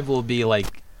top 5 will be like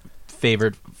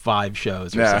favorite 5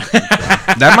 shows. Or Yeah. something.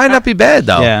 That might not be bad,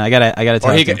 though. Yeah, I gotta Or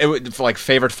tell he him. could, for like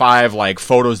favorite 5 like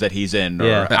photos that he's in. Or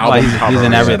Yeah. album Well, he's covers,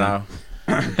 in everything. You know?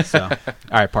 So, all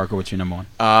right, Parker, what's your number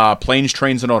 1? Planes,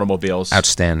 Trains, and Automobiles.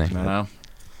 Outstanding. You know?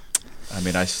 I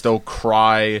mean, I still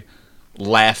cry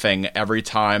laughing every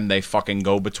time they fucking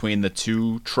go between the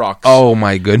 2 trucks. Oh,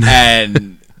 my goodness.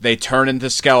 And they turn into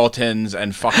skeletons,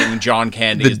 and fucking John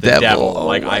Candy The is the devil. devil. Oh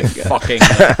Like, my I fucking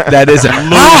That is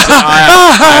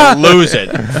I lose it.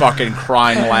 Fucking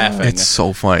crying, laughing. It's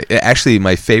so funny. Actually,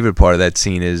 my favorite part of that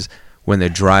scene is when they're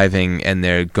driving and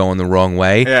they're going the wrong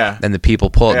way. Yeah. And the people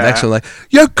pull up Yeah. next to them like,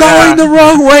 "You're going the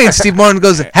wrong way." And Steve Martin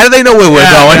goes, "How do they know where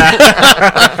we're going?"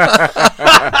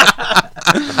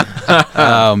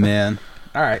 Oh man.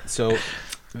 All right, so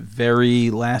very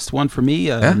last one for me.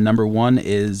 Yeah. Number one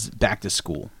is Back to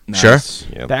School. Sure.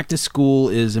 Yep. Back to School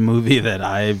is a movie that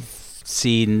I've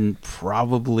seen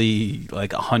probably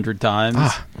like 100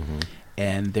 times.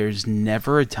 And there's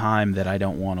never a time that I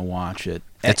don't want to watch it.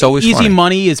 It's always Easy funny.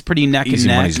 Money is pretty neck Easy and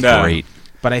neck. Money's No. great.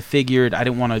 But I figured I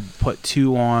didn't want to put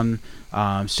two on.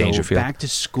 So Dangerfield. Back to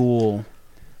School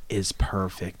is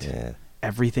perfect. Yeah.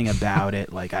 Everything about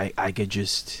it, like I could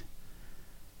just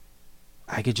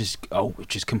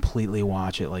just completely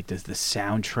watch it. Like the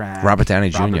soundtrack, Robert Downey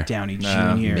Jr. Robert Downey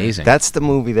Yeah. Jr. Amazing. That's the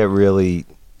movie that really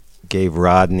gave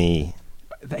Rodney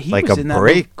He like was a in that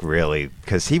break, really,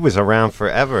 because he was around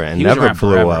forever and He was never around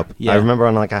blew forever, up. yeah. I remember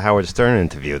on like a Howard Stern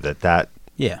interview that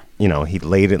Yeah, he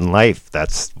late in life.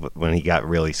 That's when he got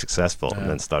really successful and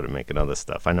then started making other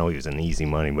stuff. I know he was in Easy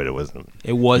Money, but it wasn't.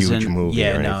 it wasn't. Huge movie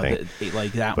yeah, or no, anything.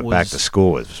 like that But was Back to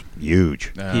School was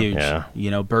huge. huge.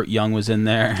 Yeah. Burt Young was in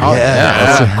there. Oh,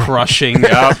 yeah. Crushing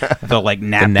the like the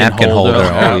napkin, napkin holder.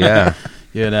 Oh, yeah.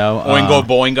 Boingo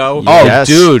Boingo. Oh, Yes,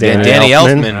 dude, and Danny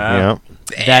Elfman. Yeah.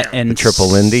 that and Triple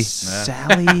Lindy.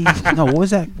 Sally. No, what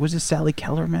was that? Was it Sally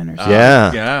Kellerman or something?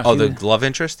 Yeah. Yeah. Oh, the love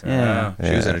interest? Yeah.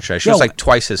 She was in a She Yo. was like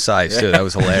twice his size, too. That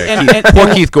was hilarious. And-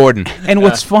 Poor Keith Gordon. And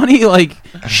what's funny, like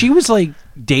she was like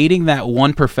dating that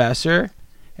one professor,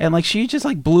 and like she just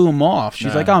like blew him off.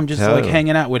 She's like, "Oh, I'm just like Totally.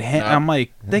 hanging out with him." I'm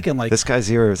like thinking, like, This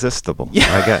guy's irresistible.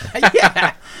 I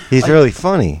yeah, he's really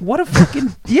funny. what a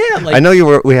fucking like I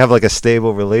know we have like a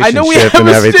stable relationship know we have and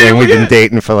a everything. stable- We've been yeah.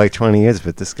 dating for like 20 years,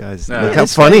 but this guy's look how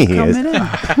this funny guy's he is.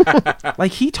 coming in.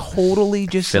 Like he totally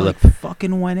just Philip. like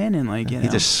fucking went in and like He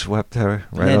just swept her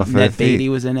right Ned, off her Ned feet. Beatty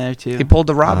was in there too. He pulled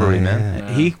the robbery, Oh, man.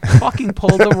 yeah. He fucking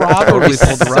pulled the robbery. Totally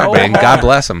pulled the so robbery. And God hard,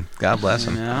 bless him. God bless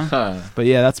you him. know? But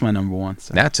yeah, that's my number one.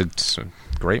 So. That's a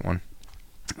great one.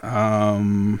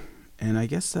 And I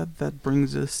guess that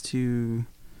brings us to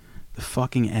the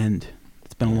fucking end.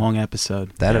 It's been a long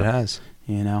episode. That it has.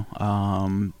 You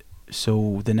know.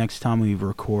 So the next time we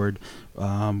record,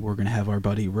 we're gonna have our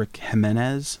buddy Rick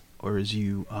Jimenez, or as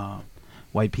you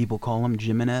white people call him,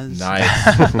 Jimenez.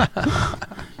 Nice.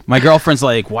 My girlfriend's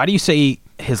like, "Why do you say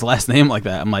his last name like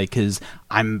that?" I'm like, "Cause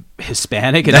I'm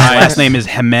Hispanic and his Nice. last name is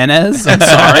Jimenez." I'm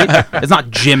sorry, it's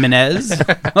not Jimenez.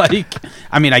 Like,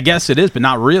 I mean, I guess it is, but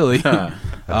not really. So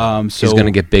He's going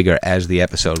to get bigger as the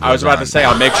episode goes I was about on. to say,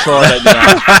 I'll make sure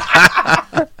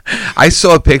that I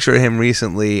saw a picture of him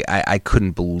recently. I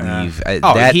couldn't believe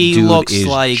Oh, that he dude looks is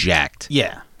like- jacked.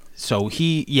 yeah. So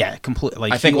completely.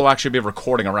 Like I think he- we'll actually be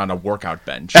recording around a workout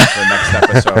bench for the next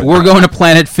episode. we're going to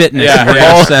Planet Fitness. Yeah, We're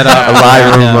yeah. all set up A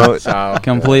live Yeah. remote. So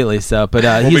Completely. So, but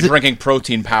we'll he's be drinking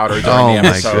protein powder during Oh the my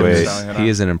episode. goodness, so, you know. he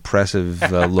is an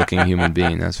impressive looking human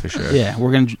being. That's for sure. yeah.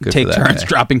 We're gonna Good take for that turns guy.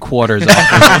 dropping quarters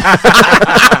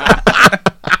off.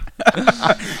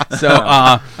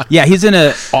 So, yeah, he's in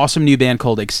an awesome new band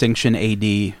called Extinction AD.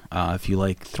 If you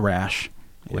like thrash,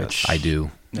 which I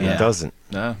do. Yeah. It doesn't.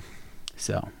 No.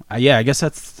 So, yeah, I guess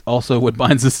that's also what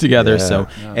binds us together. Yeah. So,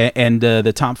 Yeah. and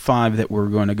the top 5 that we're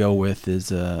going to go with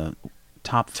is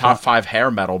top 5 hair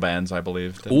metal bands, I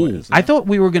believe. Ooh, I thought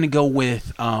we were going to go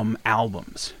with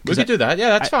albums. we could do that. Yeah,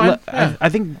 that's I, fine. look, I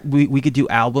think we could do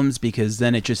albums because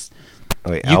then it just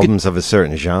Wait, You could- albums of a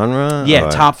certain genre? yeah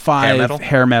or- top 5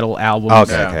 Hair metal? albums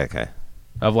Okay, Yeah. okay.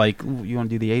 of like ooh, you want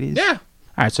to do the 80s? Yeah.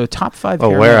 All right, so top 5. Oh,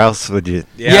 hair where metal- else would you?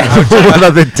 Yeah. What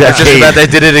other decade? Just about that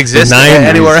did it exist The 90s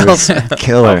anywhere was else?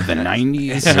 Killer. Of the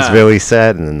 90s. It was really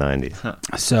sad in the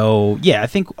 90s. So yeah, I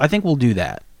think we'll do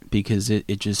that because it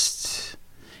just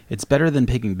it's better than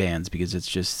picking bands because it's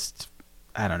just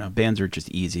I don't know, bands are just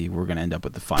easy. We're gonna end up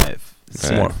with the 5,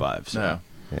 same Right. 5. So. No.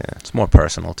 Yeah. It's more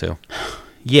personal too.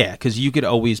 Yeah, because you could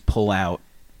always pull out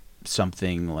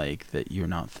something like that you're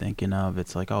not thinking of.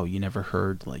 It's like, oh, you never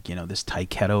heard like this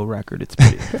Taiketo record. It's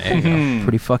pretty, There you go.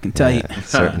 pretty fucking tight. Yeah,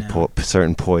 certain You know?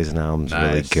 certain Poison albums really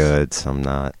Nice. good, some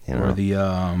not. You know. Or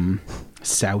the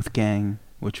South Gang,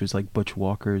 which was like Butch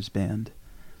Walker's band.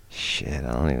 Shit,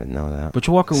 I don't even know that. Butch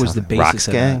Walker was the South- bassist Rocks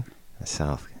of Gang? that.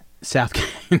 South. South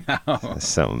Gang. No. There's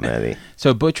so many.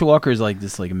 So Butch Walker is like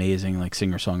this like amazing like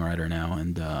singer songwriter now,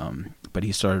 and but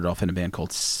he started off in a band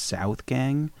called South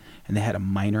Gang, and they had a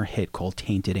minor hit called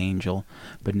Tainted Angel,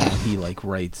 but now he like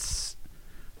writes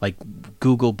like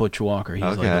Google Butch Walker. He's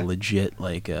like Okay. a legit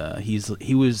like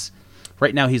he was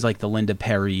right now he's like the Linda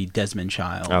Perry Desmond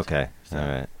Child. Okay. All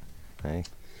right. Hey.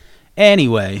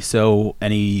 Anyway, so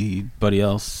anybody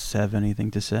else have anything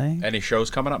to say? Any shows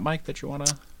coming up, Mike, that you want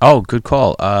to? Oh, good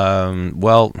call.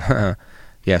 Well,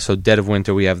 yeah. So Dead of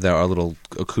Winter, we have our little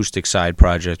acoustic side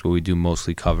project where we do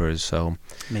mostly covers. So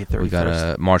May 31st. we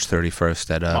got March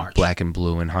 31st at March. Black and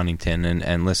Blue in Huntington.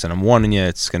 And listen, I'm warning you,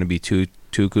 it's going to be two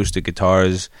acoustic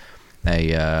guitars,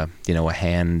 a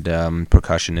hand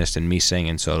percussionist and me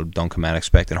singing. So don't come out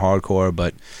expecting hardcore,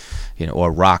 but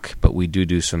or rock. But we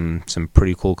do some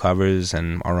pretty cool covers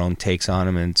and our own takes on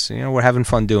them, and it's, we're having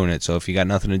fun doing it. So if you got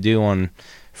nothing to do on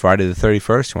Friday the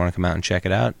 31st, you want to come out and check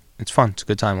it out, it's fun. It's a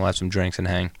good time. We'll have some drinks and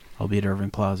hang. I'll be at Irving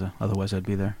Plaza. Otherwise, I'd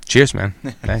be there. Cheers, man.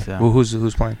 Hey. So,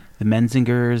 who's playing? The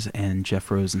Menzingers and Jeff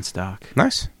Rosenstock.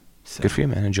 Nice. So, Good for you,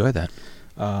 man. Enjoy that.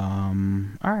 All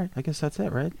right. I guess that's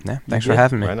it, right? Yeah. Thanks good? for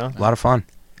having me. Right on. A lot of fun.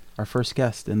 Our first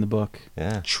guest in the book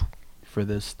Yeah. for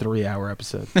this 3-hour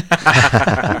episode.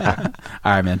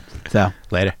 All right, man. So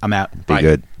Later. I'm out. Be Bye.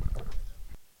 good.